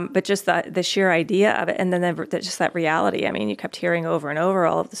 Yeah. But just the sheer idea of it. And then just that reality. You kept hearing over and over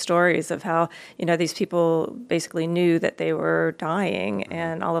all of the stories of how, these people basically knew that they were dying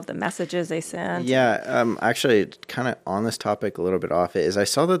and all of the messages they sent. Yeah. Actually, kind of on this topic, a little bit off it, is I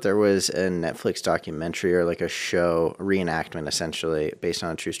saw that there was a Netflix documentary, or like a show, reenactment essentially, based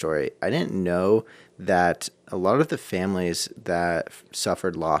on a true story. I didn't know that a lot of the families that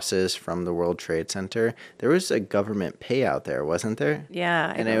suffered losses from the World Trade Center, there was a government payout there, wasn't there?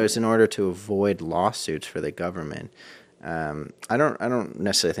 Yeah. And it was in order to avoid lawsuits for the government. I don't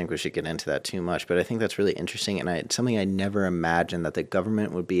necessarily think we should get into that too much, but I think that's really interesting, and it's something I never imagined, that the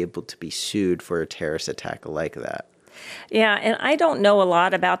government would be able to be sued for a terrorist attack like that. Yeah, and I don't know a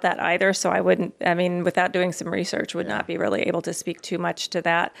lot about that either, so I wouldn't, without doing some research, would not be really able to speak too much to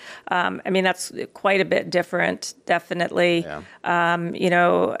that. That's quite a bit different, definitely. Yeah.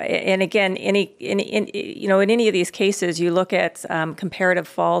 And again, in any of these cases, you look at comparative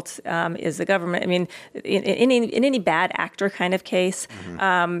fault is the government. In any bad actor kind of case,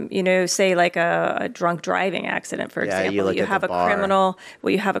 say like a drunk driving accident, for example, you have a criminal.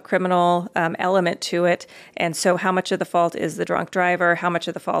 Well, you have a criminal element to it, and so how much of the fault is the drunk driver? How much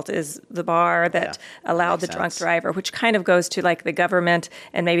of the fault is the bar that allowed the drunk driver? Which kind of goes to like the government,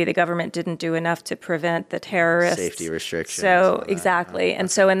 and maybe the government didn't do enough to prevent the terrorists. Safety restrictions. So exactly, and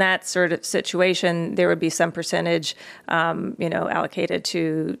so in that sort of situation, there would be some percentage, allocated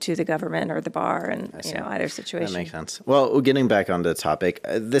to the government or the bar, and either situation. That makes sense. Well, getting back onto the topic,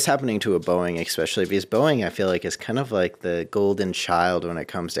 this happening to a Boeing, especially because Boeing, I feel like, is kind of like the golden child when it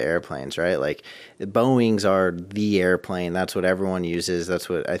comes to airplanes, right? Like, Boeings are the airplane. That's what everyone uses. That's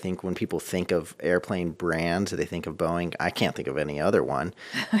what I think when people think of airplane brands, they think of Boeing. I can't think of any other one.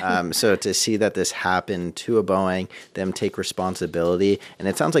 So to see that this happened to a Boeing, them take responsibility, and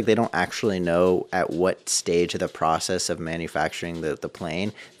it sounds like they don't actually know at what stage of the process of manufacturing the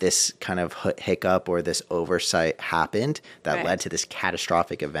plane this kind of hiccup or this oversight happened that led to this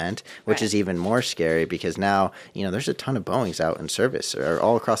catastrophic event, which is even more scary because now, there's a ton of Boeings out in service or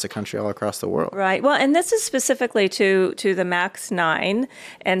all across the country, all across the world. Right. Well, and this is specifically to the MAX 9.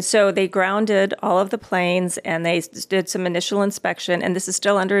 And so they grounded all of the planes and they did some initial inspection. And this is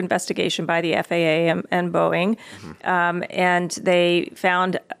still under investigation by the FAA and Boeing. And they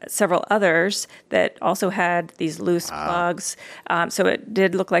found several others that also had these loose plugs. So it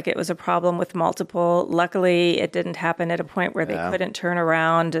did look like it was a problem with multiple. Luckily, it didn't happen at a point where they couldn't turn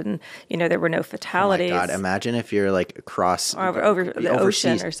around and, there were no fatalities. Oh my God. Imagine if you're like across over the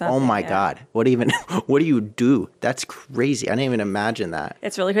ocean or something. Oh my God. What do you do? That's crazy. I didn't even imagine that.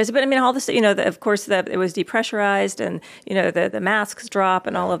 It's really crazy. But I mean, all this, of course, it was depressurized and, the masks drop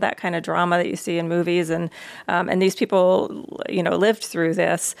and all of that kind of drama that you see in movies. And these people, lived through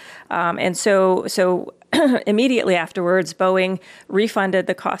this. And so immediately afterwards, Boeing refunded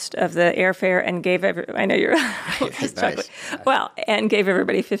the cost of the airfare and gave I know you're just chuckling. Well, and gave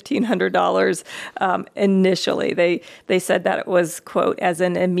everybody $1,500 initially. They said that it was, quote, as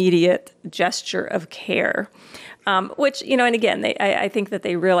an immediate gesture of care. Which, and again, I think that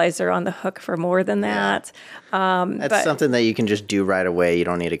they realize they're on the hook for more than that. That's something that you can just do right away. You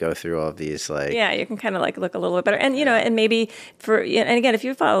don't need to go through all of these, you can kind of look a little bit better. And, and maybe and again, if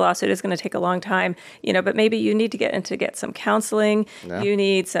you file a lawsuit, it's going to take a long time, but maybe you need to get some counseling. Yeah. You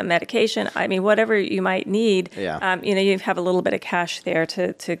need some medication. I mean, whatever you might need, you have a little bit of cash there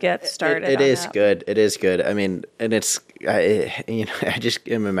to get started. It is good. It is good. I mean, and I just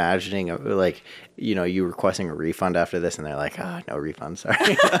am imagining you requesting a refund after this, and they're like, no refund,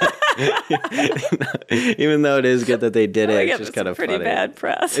 sorry. Even though it is good that they did it, it's just kind of pretty funny. Bad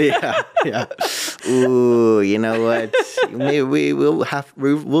press. Yeah. Ooh, you know what? Maybe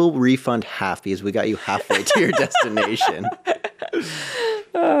we'll refund half because we got you halfway to your destination.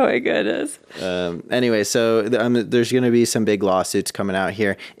 Oh my goodness. Anyway, so there's going to be some big lawsuits coming out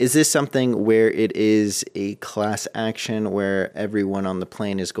here. Is this something where it is a class action where everyone on the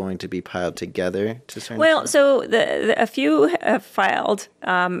plane is going to be piled together to a certain extent? So a few have filed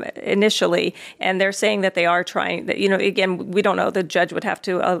initially, and they're saying that they are trying. That again, we don't know. The judge would have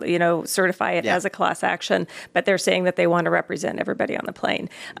to certify it as a class action, but they're saying that they want to represent everybody on the plane.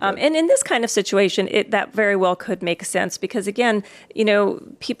 And in this kind of situation, that very well could make sense because again,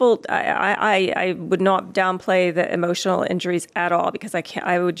 people, I would not downplay the emotional injuries at all because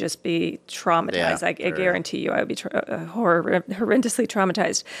I would just be traumatized. I guarantee you I would be horrendously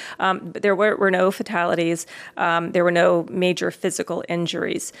traumatized. But there were no fatalities. There were no major physical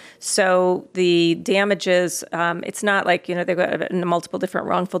injuries. So the damages, it's not like, they've got multiple different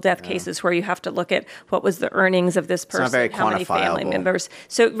wrongful death cases where you have to look at what was the earnings of this person, it's not very how many family quantifiable. members.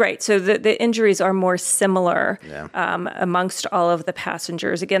 So the injuries are more similar amongst all of the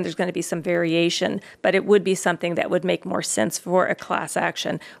passengers. Again, there's going to be some variation, but it would be something that would make more sense for a class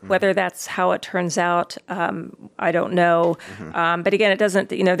action. Whether that's how it turns out, I don't know. But again, it doesn't,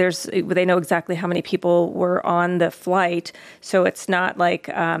 they know exactly how many people were on the flight. So it's not like,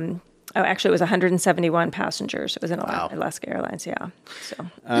 actually, it was 171 passengers. It was in Alaska Airlines, So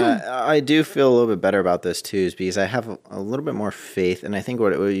I do feel a little bit better about this, too, is because I have a little bit more faith. And I think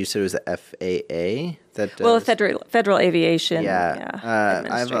what you said was the FAA that does. Well, Federal Aviation. I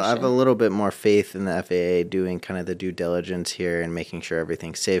have a little bit more faith in the FAA doing kind of the due diligence here and making sure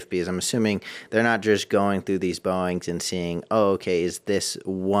everything's safe because I'm assuming they're not just going through these Boeings and seeing, is this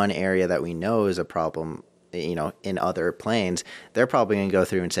one area that we know is a problem in other planes. They're probably going to go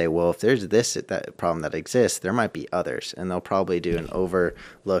through and say, well, if there's that problem that exists, there might be others, and they'll probably do an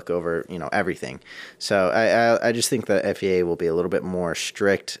overlook over everything. So I just think the FAA will be a little bit more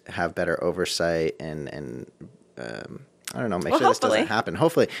strict, have better oversight, and I don't know, make sure this doesn't happen.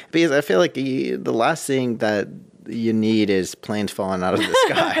 Hopefully, because I feel like the last thing that you need is planes falling out of the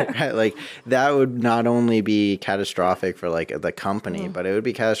sky, right? Like that would not only be catastrophic for the company, but it would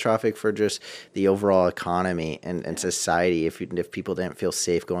be catastrophic for just the overall economy and society if people didn't feel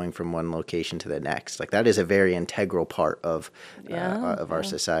safe going from one location to the next. Like that is a very integral part of our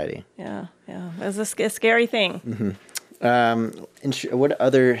society. Yeah. It's a scary thing. What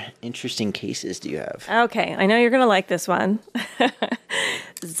other interesting cases do you have? Okay, I know you're going to like this one.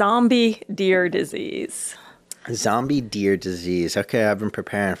 Zombie deer disease. Zombie deer disease. Okay, I've been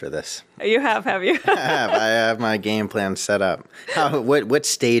preparing for this. You have you? I have my game plan set up. What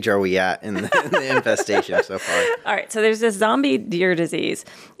stage are we at in the infestation so far? All right, so there's this zombie deer disease,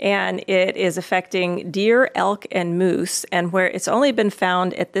 and it is affecting deer, elk, and moose, and where it's only been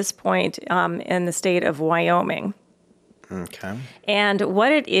found at this point in the state of Wyoming. Okay. And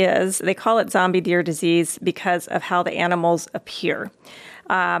what it is, they call it zombie deer disease because of how the animals appear.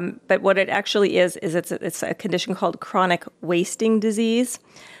 But what it actually is it's a condition called chronic wasting disease.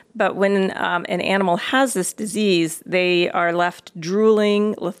 But when an animal has this disease, they are left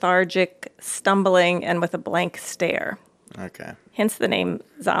drooling, lethargic, stumbling, and with a blank stare. Okay. Hence the name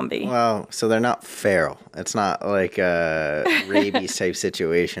zombie. Well, so they're not feral. It's not like a rabies type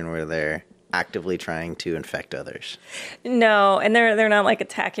situation where they're actively trying to infect others. No, and they're not like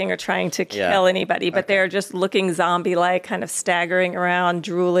attacking or trying to kill anybody, but they're just looking zombie-like, kind of staggering around,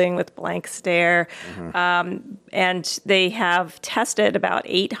 drooling with blank stare. And they have tested about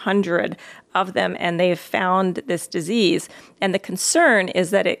 800 of them, and they've found this disease. And the concern is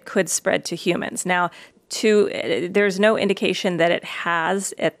that it could spread to humans. Now, there's no indication that it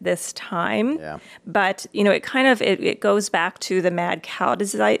has at this time, but it goes back to the mad cow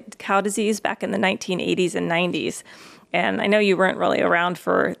disease back in the 1980s and 90s. And I know you weren't really around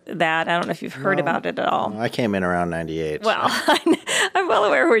for that. I don't know if you've heard about it at all. I came in around 98. Well, so. I'm well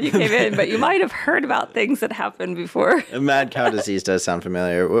aware where you came in, but you might have heard about things that happened before. Mad cow disease does sound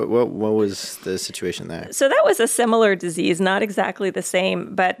familiar. What was the situation there? So that was a similar disease, not exactly the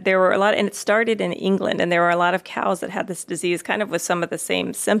same, but there were a lot, and it started in England, and there were a lot of cows that had this disease kind of with some of the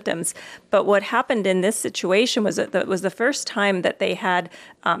same symptoms. But what happened in this situation was that it was the first time that they had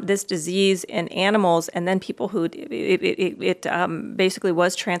this disease in animals, and then people who it basically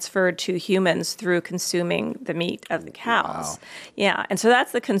was transferred to humans through consuming the meat of the cows. Wow. Yeah, and so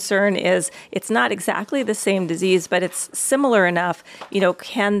that's the concern is it's not exactly the same disease, but it's similar enough.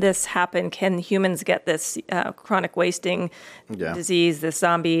 Can this happen? Can humans get this chronic wasting disease, this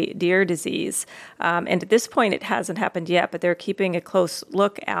zombie deer disease? And at this point, it hasn't happened yet, but they're keeping a close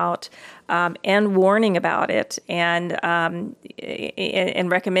look out and warning about it, and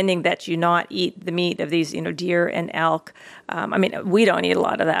recommending that you not eat the meat of these, deer and elk. We don't eat a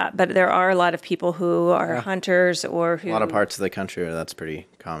lot of that, but there are a lot of people who are hunters or who. A lot of parts of the country where that's pretty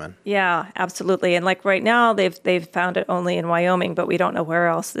common. Yeah, absolutely. And like right now, they've found it only in Wyoming, but we don't know where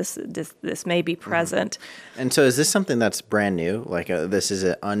else this may be present. And so, is this something that's brand new? Like this is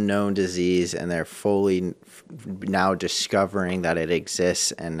an unknown disease, and they're fully now discovering that it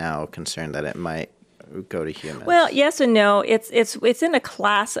exists, and now concerned that it might go to humans? Well, yes and no. It's in a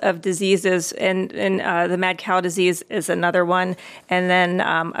class of diseases, and the mad cow disease is another one, and then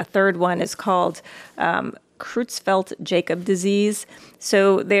a third one is called Creutzfeldt-Jakob disease.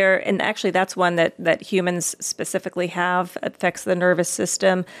 So and actually that's one that humans specifically have, affects the nervous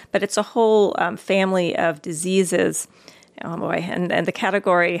system, but it's a whole family of diseases. Oh boy, and the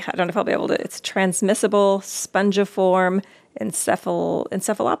category, I don't know if I'll be able to, it's transmissible, spongiform,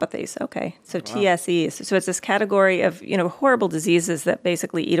 encephalopathies. Okay, so wow. TSEs. So it's this category of horrible diseases that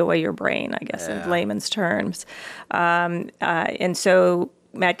basically eat away your brain, I guess, in layman's terms. And so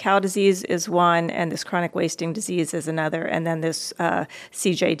mad cow disease is one, and this chronic wasting disease is another, and then this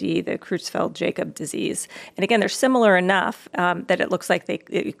CJD, the Creutzfeldt-Jakob disease. And again, they're similar enough that it looks like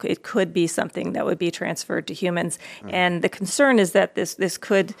it could be something that would be transferred to humans. And the concern is that this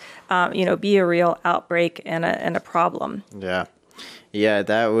could, be a real outbreak and a problem. Yeah. Yeah,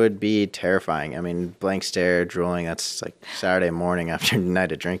 that would be terrifying. I mean, blank stare, drooling, that's like Saturday morning after a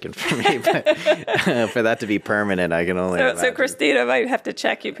night of drinking for me. But for that to be permanent, I can only imagine. So Christina might have to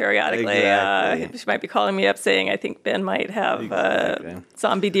check you periodically. Exactly. She might be calling me up saying, I think Ben might have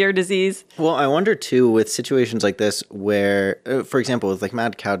zombie deer disease. Well, I wonder, too, with situations like this where, for example, with like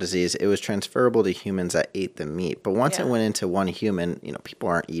mad cow disease, it was transferable to humans that ate the meat. But once it went into one human, people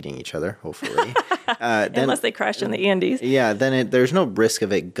aren't eating each other, hopefully. Unless they crash in the Andes. Yeah, then there's no risk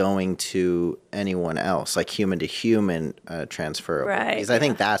of it going to anyone else, like human to human transferable. Right. Because I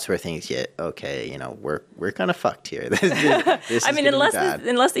think that's where things get, we're kind of fucked here. This I mean,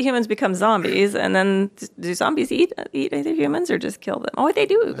 unless the humans become zombies, and then do zombies eat other humans or just kill them? Oh, they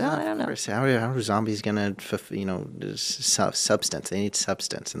do. Well, I don't know. How are zombies going to, substance? They need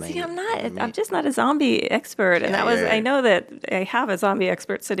substance. And I'm just not a zombie expert. And I know that I have a zombie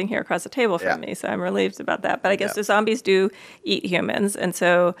expert sitting here across the table from me, so I'm relieved about that. But I guess the zombies do eat humans, and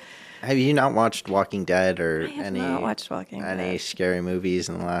so. Have you not watched Walking Dead or any scary movies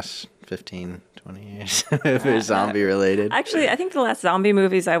in the last 15, 20 years if they're zombie related? Actually, I think the last zombie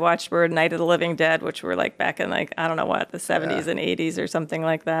movies I watched were Night of the Living Dead, which were like back in the 70s and 80s or something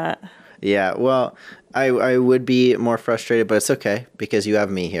like that. Yeah, well, I would be more frustrated, but it's okay because you have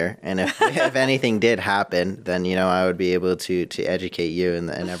me here. And if anything did happen, then, I would be able to educate you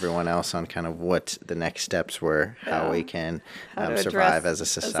and everyone else on kind of what the next steps were, how we can survive as a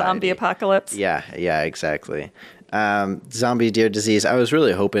society. A zombie apocalypse. Yeah, exactly. Zombie deer disease. I was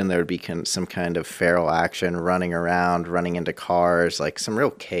really hoping there would be some kind of feral action, running around, running into cars, like some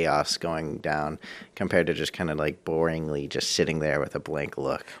real chaos going down compared to just kind of like boringly just sitting there with a blank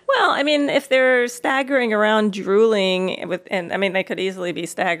look. Well, I mean, if they're staggering around drooling they could easily be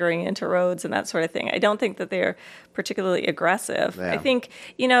staggering into roads and that sort of thing. I don't think that they're particularly aggressive. Yeah. I think,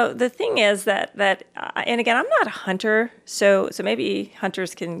 the thing is that and again, I'm not a hunter, so maybe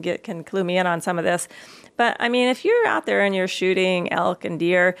hunters can clue me in on some of this. But, I mean, if you're out there and you're shooting elk and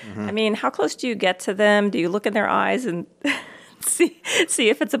deer, I mean, how close do you get to them? Do you look in their eyes and see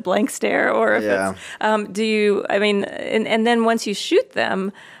if it's a blank stare or if it's, do you, I mean, and then once you shoot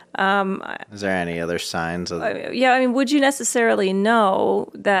them. Is there any other signs of I mean, would you necessarily know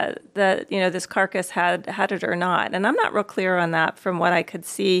that this carcass had it or not? And I'm not real clear on that from what I could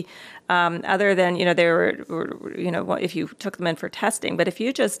see, other than, they were, if you took them in for testing. But if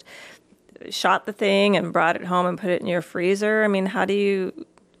you just shot the thing and brought it home and put it in your freezer, I mean, how do you...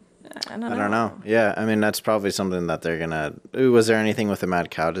 I don't know. Yeah, I mean, that's probably something that they're going to... Was there anything with the mad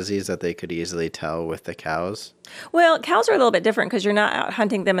cow disease that they could easily tell with the cows? Well, cows are a little bit different because you're not out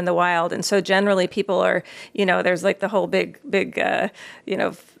hunting them in the wild. And so generally people are, there's like the whole big,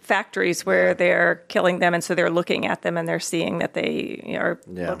 factories where they're killing them. And so they're looking at them and they're seeing that they are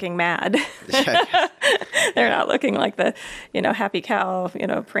looking mad. They're not looking like the, happy cow,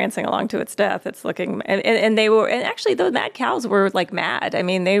 prancing along to its death. It's looking, and actually those mad cows were like mad. I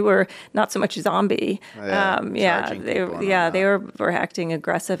mean, they were not so much zombie. They were acting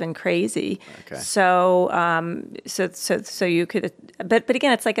aggressive and crazy. Okay. So you could, but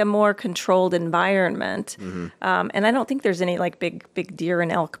again, it's like a more controlled environment. Mm-hmm. And I don't think there's any like big deer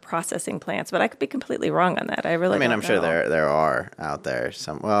and elk processing plants, but I could be completely wrong on that. I'm sure there are out there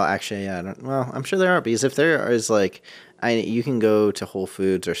some. Well, actually, I'm sure there are, because if there is like, you can go to Whole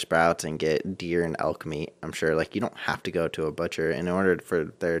Foods or Sprouts and get deer and elk meat. I'm sure, like, you don't have to go to a butcher. In order for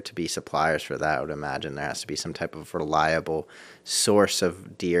there to be suppliers for that, I would imagine there has to be some type of reliable source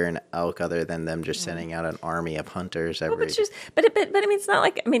of deer and elk other than them just sending out an army of hunters every... But I mean, it's not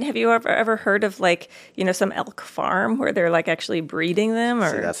like... I mean, have you ever heard of, like, some elk farm where they're, like, actually breeding them?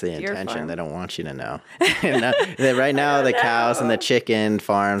 Or see, that's the intention. Farm? They don't want you to know. Right now, the cows and the chicken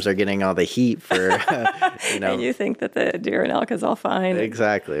farms are getting all the heat for, And you think that the deer and elk is all fine.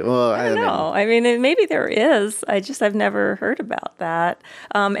 Exactly. Well, I don't know. I mean, maybe there is. I've never heard about that.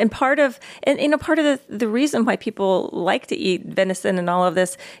 And part of the reason why people like to eat venison and all of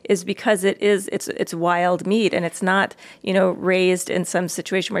this is because it's wild meat, and it's not, raised in some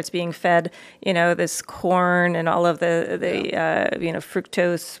situation where it's being fed, this corn and all of the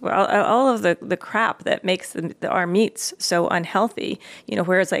fructose, all of the crap that makes our meats so unhealthy,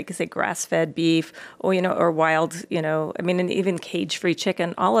 whereas like say grass-fed beef or wild, and even cage-free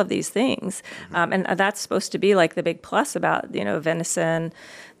chicken, all of these things. And that's supposed to be like the big plus about, venison,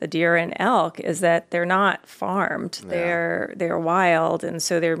 the deer and elk, is that they're not farmed. Yeah. They're wild, and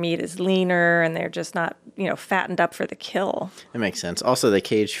so their meat is leaner, and they're just not, fattened up for the kill. It makes sense. Also, the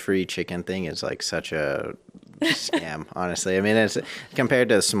cage-free chicken thing is like such a scam, honestly. I mean, it's compared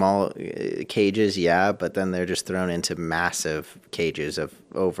to small cages, but then they're just thrown into massive cages of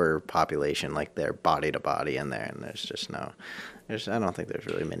overpopulation, like they're body to body in there, and there's just I don't think there's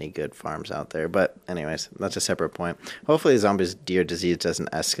really many good farms out there. But anyways, that's a separate point. Hopefully zombie deer disease doesn't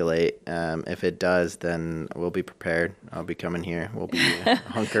escalate. If it does, then we'll be prepared. I'll be coming here. We'll be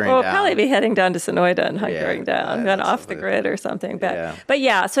hunkering down. We'll probably be heading down to Sonoyta and hunkering down, going off the grid or something. But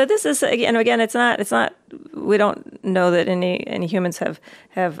so this is, again, it's not, we don't know that any humans have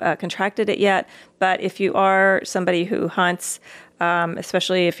contracted it yet. But if you are somebody who hunts,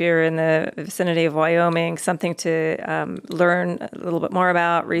 especially if you're in the vicinity of Wyoming, something to learn a little bit more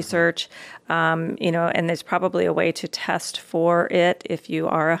about, research, and there's probably a way to test for it if you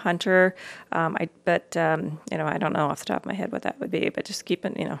are a hunter. I don't know off the top of my head what that would be, but just keep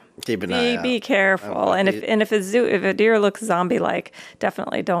an eye out. Be careful. If a deer looks zombie-like,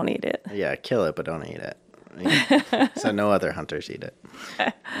 definitely don't eat it. Yeah, kill it, but don't eat it. So no other hunters eat it.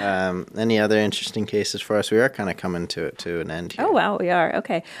 Any other interesting cases for us? We are kind of coming to an end here. Oh, wow, we are.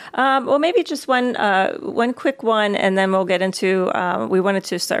 Okay. Well, maybe just one quick one, and then we'll get into, we wanted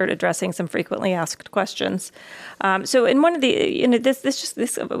to start addressing some frequently asked questions. So in one of the,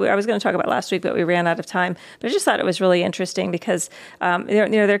 this I was going to talk about last week, but we ran out of time. But I just thought it was really interesting because,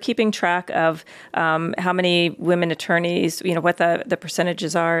 they're keeping track of how many women attorneys, what the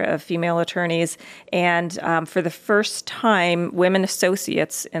percentages are of female attorneys. And for the first time, women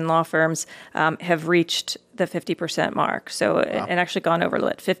associates in law firms have reached the 50% mark. So, wow. And actually gone over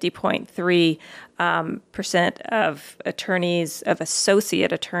 50.3% of attorneys, of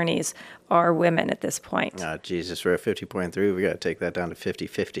associate attorneys, are women at this point. Oh, Jesus, we're at 50.3. We got to take that down to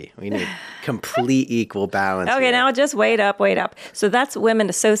 50-50. We need complete equal balance. Okay, here. now just wait up. So that's women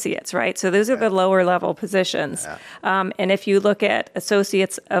associates, right? So those are the lower level positions. Yeah. And if you look at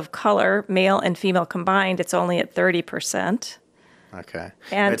associates of color, male and female combined, it's only at 30%. Okay.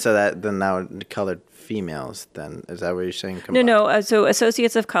 And right, so that would colored females, then is that what you're saying? No. So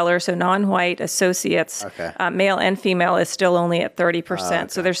associates of color, so non-white associates, okay. Male and female is still only at 30%. Okay.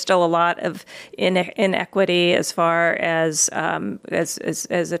 So there's still a lot of inequity as far as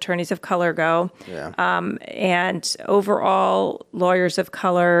attorneys of color go. Yeah. And overall, lawyers of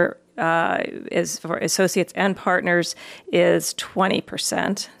color, is for associates and partners, is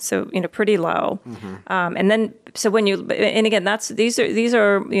 20%. So pretty low. Mm-hmm. And then so and again, these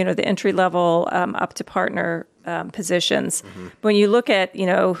are the entry level up to partner positions. Mm-hmm. When you look at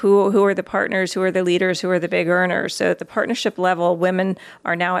who are the partners, who are the leaders, who are the big earners. So at the partnership level, women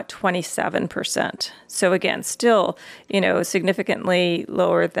are now at 27%. So again, still significantly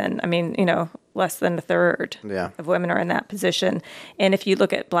lower than less than a third of women are in that position. And if you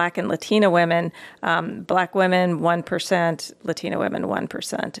look at Black and Latina women, Black women 1%, Latina women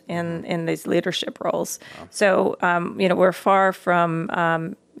 1% in these leadership roles. Wow. So we're far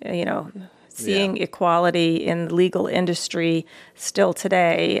from seeing equality in the legal industry still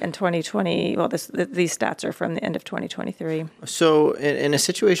today in 2020. Well, these stats are from the end of 2023. So in a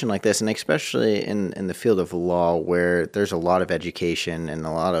situation like this, and especially in the field of law where there's a lot of education and a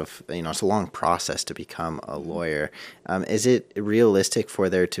lot of, it's a long process to become a lawyer, is it realistic for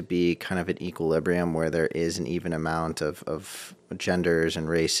there to be kind of an equilibrium where there is an even amount of genders and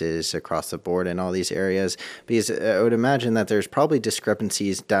races across the board in all these areas? Because I would imagine that there's probably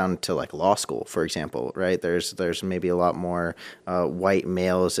discrepancies down to like law school, for example, right? There's maybe a lot more white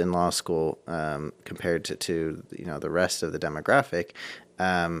males in law school compared to the rest of the demographic,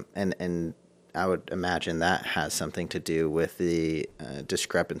 and I would imagine that has something to do with the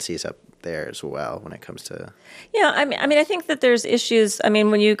discrepancies up there as well when it comes to. Yeah, I mean, I think that there's issues. I mean,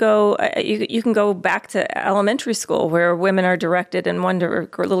 when you go, you can go back to elementary school where women are directed in one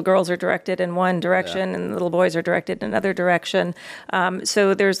little girls are directed in one direction, and little boys are directed in another direction.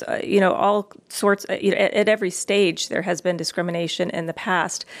 So there's all sorts. At every stage there has been discrimination in the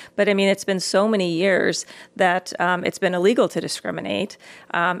past, but I mean, it's been so many years that it's been illegal to discriminate,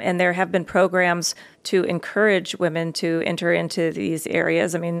 and there have been programs to encourage women to enter into these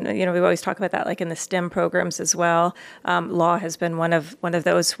areas. I mean, we always talk about that, like in the STEM programs as well. Law has been one of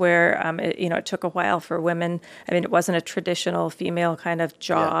those where it took a while for women. I mean, it wasn't a traditional female kind of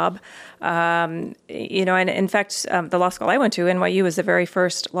job. Yeah. And in fact, the law school I went to, NYU, was the very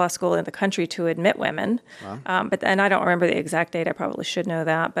first law school in the country to admit women. Wow. And I don't remember the exact date. I probably should know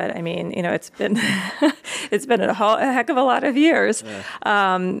that, but I mean, it's been it's been a heck of a lot of years. Yeah.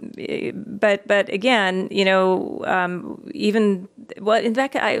 But again, even in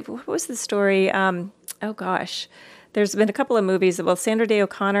fact, what was the story? Oh gosh, there's been a couple of movies. Well, Sandra Day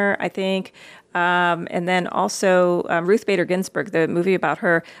O'Connor, I think. And then also Ruth Bader Ginsburg, the movie about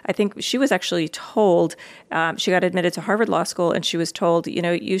her, I think she was actually told, she got admitted to Harvard Law School, and she was told,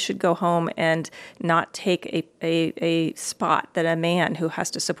 you should go home and not take a spot that a man who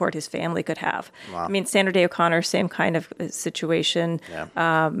has to support his family could have. Wow. I mean, Sandra Day O'Connor, same kind of situation.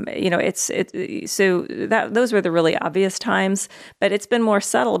 Yeah. So those were the really obvious times, but it's been more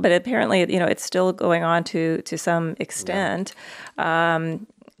subtle, but apparently, it's still going on to some extent. Yeah.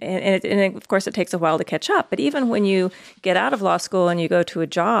 And of course, it takes a while to catch up. But even when you get out of law school and you go to a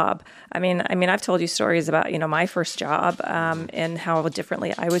job, I mean, I've told you stories about, my first job and how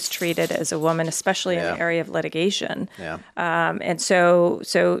differently I was treated as a woman, especially in the area of litigation. Yeah. And so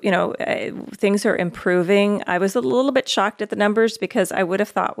things are improving. I was a little bit shocked at the numbers because I would have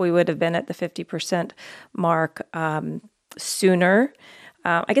thought we would have been at the 50% mark sooner.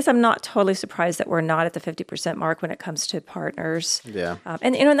 I guess I'm not totally surprised that we're not at the 50% mark when it comes to partners. Yeah.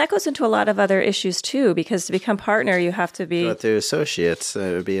 And that goes into a lot of other issues too, because to become partner, you have to be... Go through associates,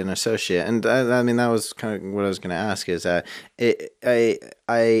 it would be an associate. And I mean, that was kind of what I was going to ask is that I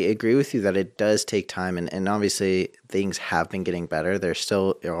agree with you that it does take time. And obviously things have been getting better. There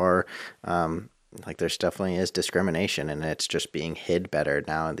still are... there's definitely is discrimination, and it's just being hid better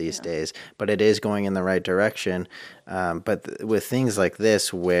now these days. But it is going in the right direction. But with things like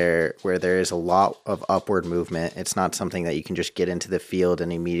this, where there is a lot of upward movement, it's not something that you can just get into the field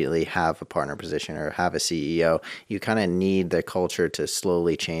and immediately have a partner position or have a CEO. You kind of need the culture to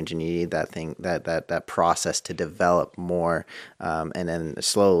slowly change, and you need that process to develop more, and then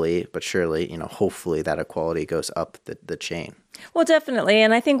slowly but surely, hopefully that equality goes up the chain. Well, definitely.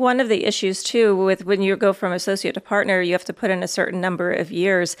 And I think one of the issues, too, with when you go from associate to partner, you have to put in a certain number of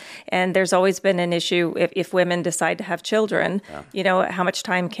years. And there's always been an issue if women decide to have children, how much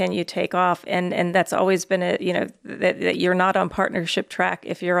time can you take off? And that's always been that you're not on partnership track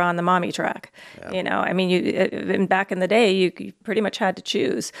if you're on the mommy track. Yeah. I mean, back in the day, you pretty much had to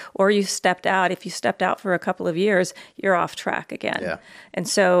choose, or you stepped out. If you stepped out for a couple of years, you're off track again. Yeah. And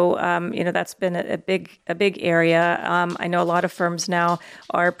so, that's been a big area. I know a lot of firms now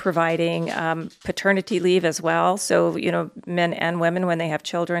are providing paternity leave as well. So, men and women, when they have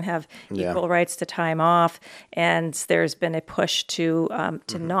children, have equal rights to time off. And there's been a push to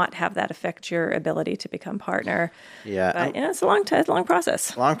not have that affect your ability to become partner. Yeah. But, it's a long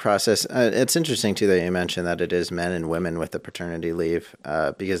process. Long process. It's interesting, too, that you mentioned that it is men and women with the paternity leave,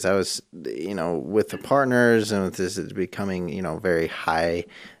 because that was, with the partners and with this becoming, very high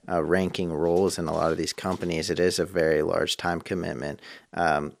ranking roles in a lot of these companies, it is a very large time commitment.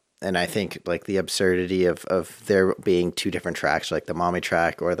 And I think like the absurdity of there being two different tracks, like the mommy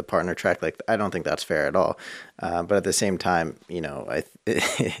track or the partner track, like I don't think that's fair at all. But at the same time, I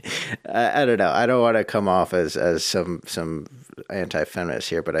don't know. I don't want to come off as some anti-feminist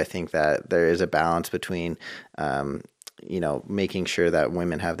here, but I think that there is a balance between making sure that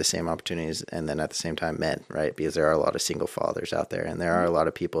women have the same opportunities, and then at the same time men, right? Because there are a lot of single fathers out there, and there are a lot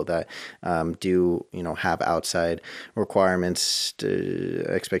of people that do, have outside requirements,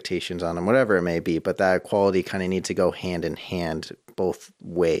 expectations on them, whatever it may be. But that equality kind of needs to go hand in hand both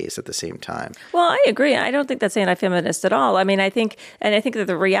ways at the same time. Well, I agree. I don't think that's anti-feminist at all. I mean, I think that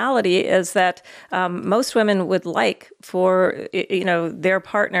the reality is that most women would like for, their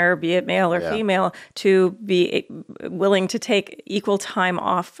partner, be it male or female, to be willing to take equal time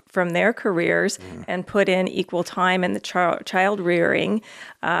off from their careers and put in equal time in the child rearing.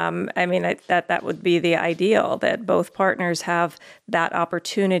 That would be the ideal, that both partners have that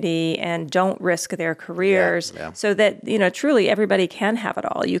opportunity and don't risk their careers so that, truly everybody can have it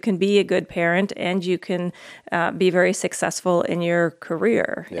all. You can be a good parent and you can be very successful in your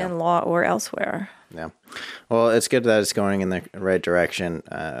career in law or elsewhere. Yeah. Well, it's good that it's going in the right direction.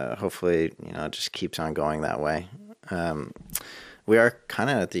 Hopefully, it just keeps on going that way. We are kind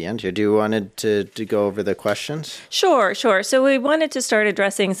of at the end here. Do you wanted to go over the questions? Sure. So we wanted to start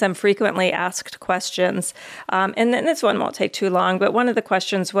addressing some frequently asked questions. And then this one won't take too long, but one of the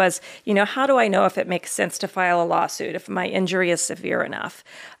questions was, how do I know if it makes sense to file a lawsuit if my injury is severe enough?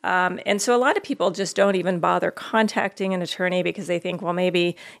 And so a lot of people just don't even bother contacting an attorney because they think, well,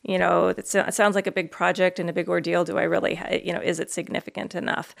 maybe, it sounds like a big project and a big ordeal. Do I really, is it significant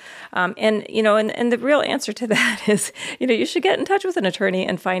enough? And the real answer to that is, you should get in touch with an attorney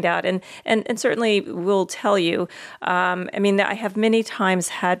and find out. And certainly will tell you. I have many times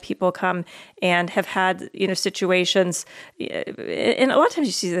had people come and have had, situations, and a lot of times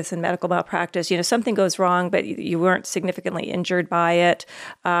you see this in medical malpractice, something goes wrong, but you weren't significantly injured by it.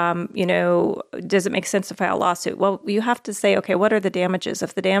 Does it make sense to file a lawsuit? Well, you have to say, okay, what are the damages?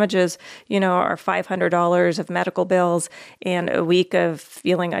 If the damages, are $500 of medical bills and a week of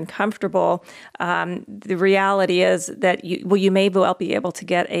feeling uncomfortable, the reality is that you may well be able to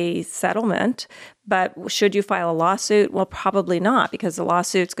get a settlement. But should you file a lawsuit? Well, probably not, because the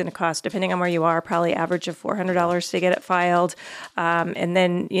lawsuit's going to cost, depending on where you are, probably average of $400 to get it filed. And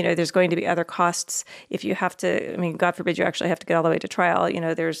then, there's going to be other costs if you have to, God forbid you actually have to get all the way to trial.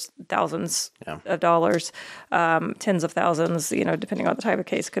 There's thousands of dollars, tens of thousands, depending on the type of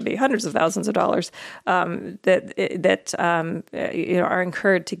case, could be hundreds of thousands of dollars that are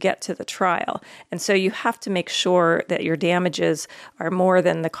incurred to get to the trial. And so you have to make sure that your damages are more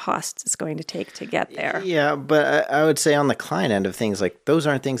than the costs it's going to take to get get there. Yeah, but I would say on the client end of things, like those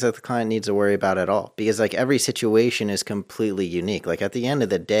aren't things that the client needs to worry about at all, because like every situation is completely unique. Like at the end of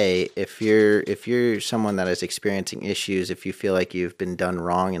the day, if you're someone that is experiencing issues, if you feel like you've been done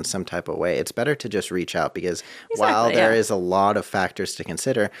wrong in some type of way, it's better to just reach out, because while there is a lot of factors to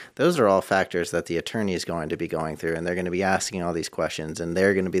consider, those are all factors that the attorney is going to be going through, and they're going to be asking all these questions, and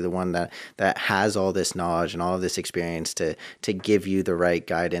they're going to be the one that has all this knowledge and all of this experience to give you the right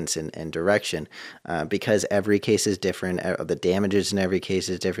guidance and direction, because every case is different. The damages in every case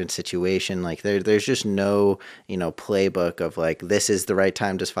is different situation. Like there's just no playbook of like, this is the right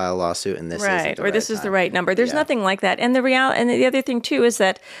time to file a lawsuit and this isn't the right this time. is the right number. There's nothing like that. And the other thing too is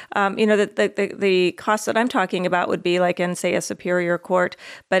that the costs that I'm talking about would be like in, say, a superior court.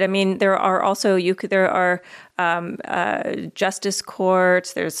 But I mean, there are also justice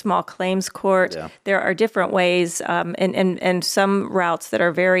courts, there's small claims court. Yeah. There are different ways and some routes that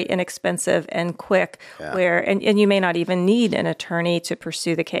are very inexpensive and quick, where and you may not even need an attorney to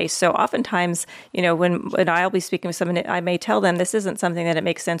pursue the case. So oftentimes, when I'll be speaking with someone, I may tell them, this isn't something that it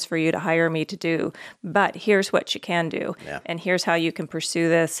makes sense for you to hire me to do, but here's what you can do, and here's how you can pursue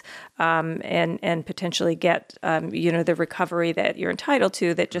this, and potentially get the recovery that you're entitled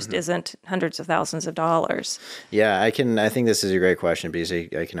to, that just isn't hundreds of thousands of dollars. Yeah, I think this is a great question, because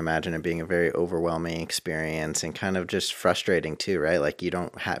I can imagine it being a very overwhelming experience and kind of just frustrating too, right? Like you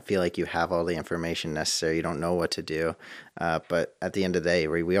don't feel like you have all the information necessary. You don't know what to do. But at the end of the day,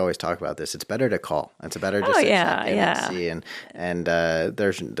 we always talk about this. It's better to call. It's better just to check in and see. And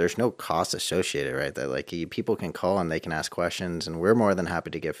there's no cost associated, right? That like people can call and they can ask questions, and we're more than happy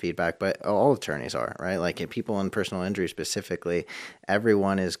to give feedback. But all attorneys are, right? Like people in personal injury specifically,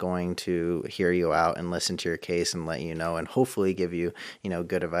 everyone is going to hear you out and listen to your case and let you know, and hopefully give you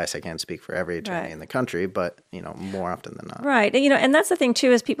good advice. I can't speak for every attorney in the country, but more often than not. Right. And that's the thing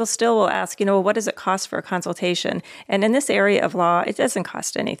too, is people still will ask, what does it cost for a consultation? And in this area of law, it doesn't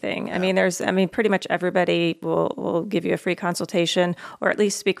cost anything. Yeah. I mean, pretty much everybody will give you a free consultation, or at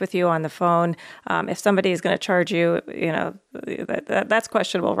least speak with you on the phone. If somebody is going to charge you, that's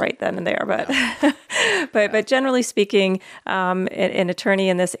questionable right then and there. But but generally speaking, an attorney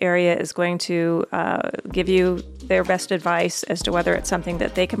in this area is going to give you their best advice as to whether it's something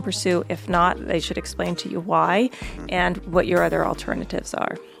that they can pursue. If not, they should explain to you why and what your other alternatives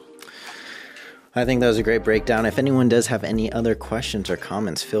are. I think that was a great breakdown. If anyone does have any other questions or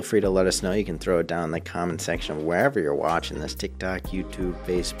comments, feel free to let us know. You can throw it down in the comment section of wherever you're watching this, TikTok, YouTube,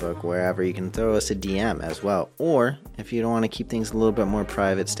 Facebook, wherever. You can throw us a DM as well. Or if you don't want to keep things a little bit more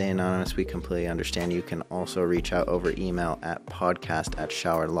private, stay anonymous, we completely understand. You can also reach out over email at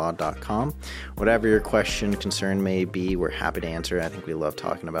podcast@showerlaw.com. Whatever your question, concern may be, we're happy to answer. I think we love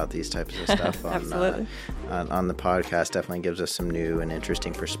talking about these types of stuff Absolutely. On the podcast. Definitely gives us some new and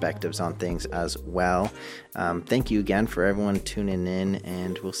interesting perspectives on things as well. Thank you again for everyone tuning in,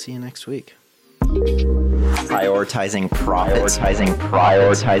 and we'll see you next week. Prioritizing profits.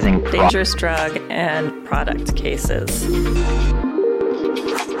 Dangerous drug and product cases.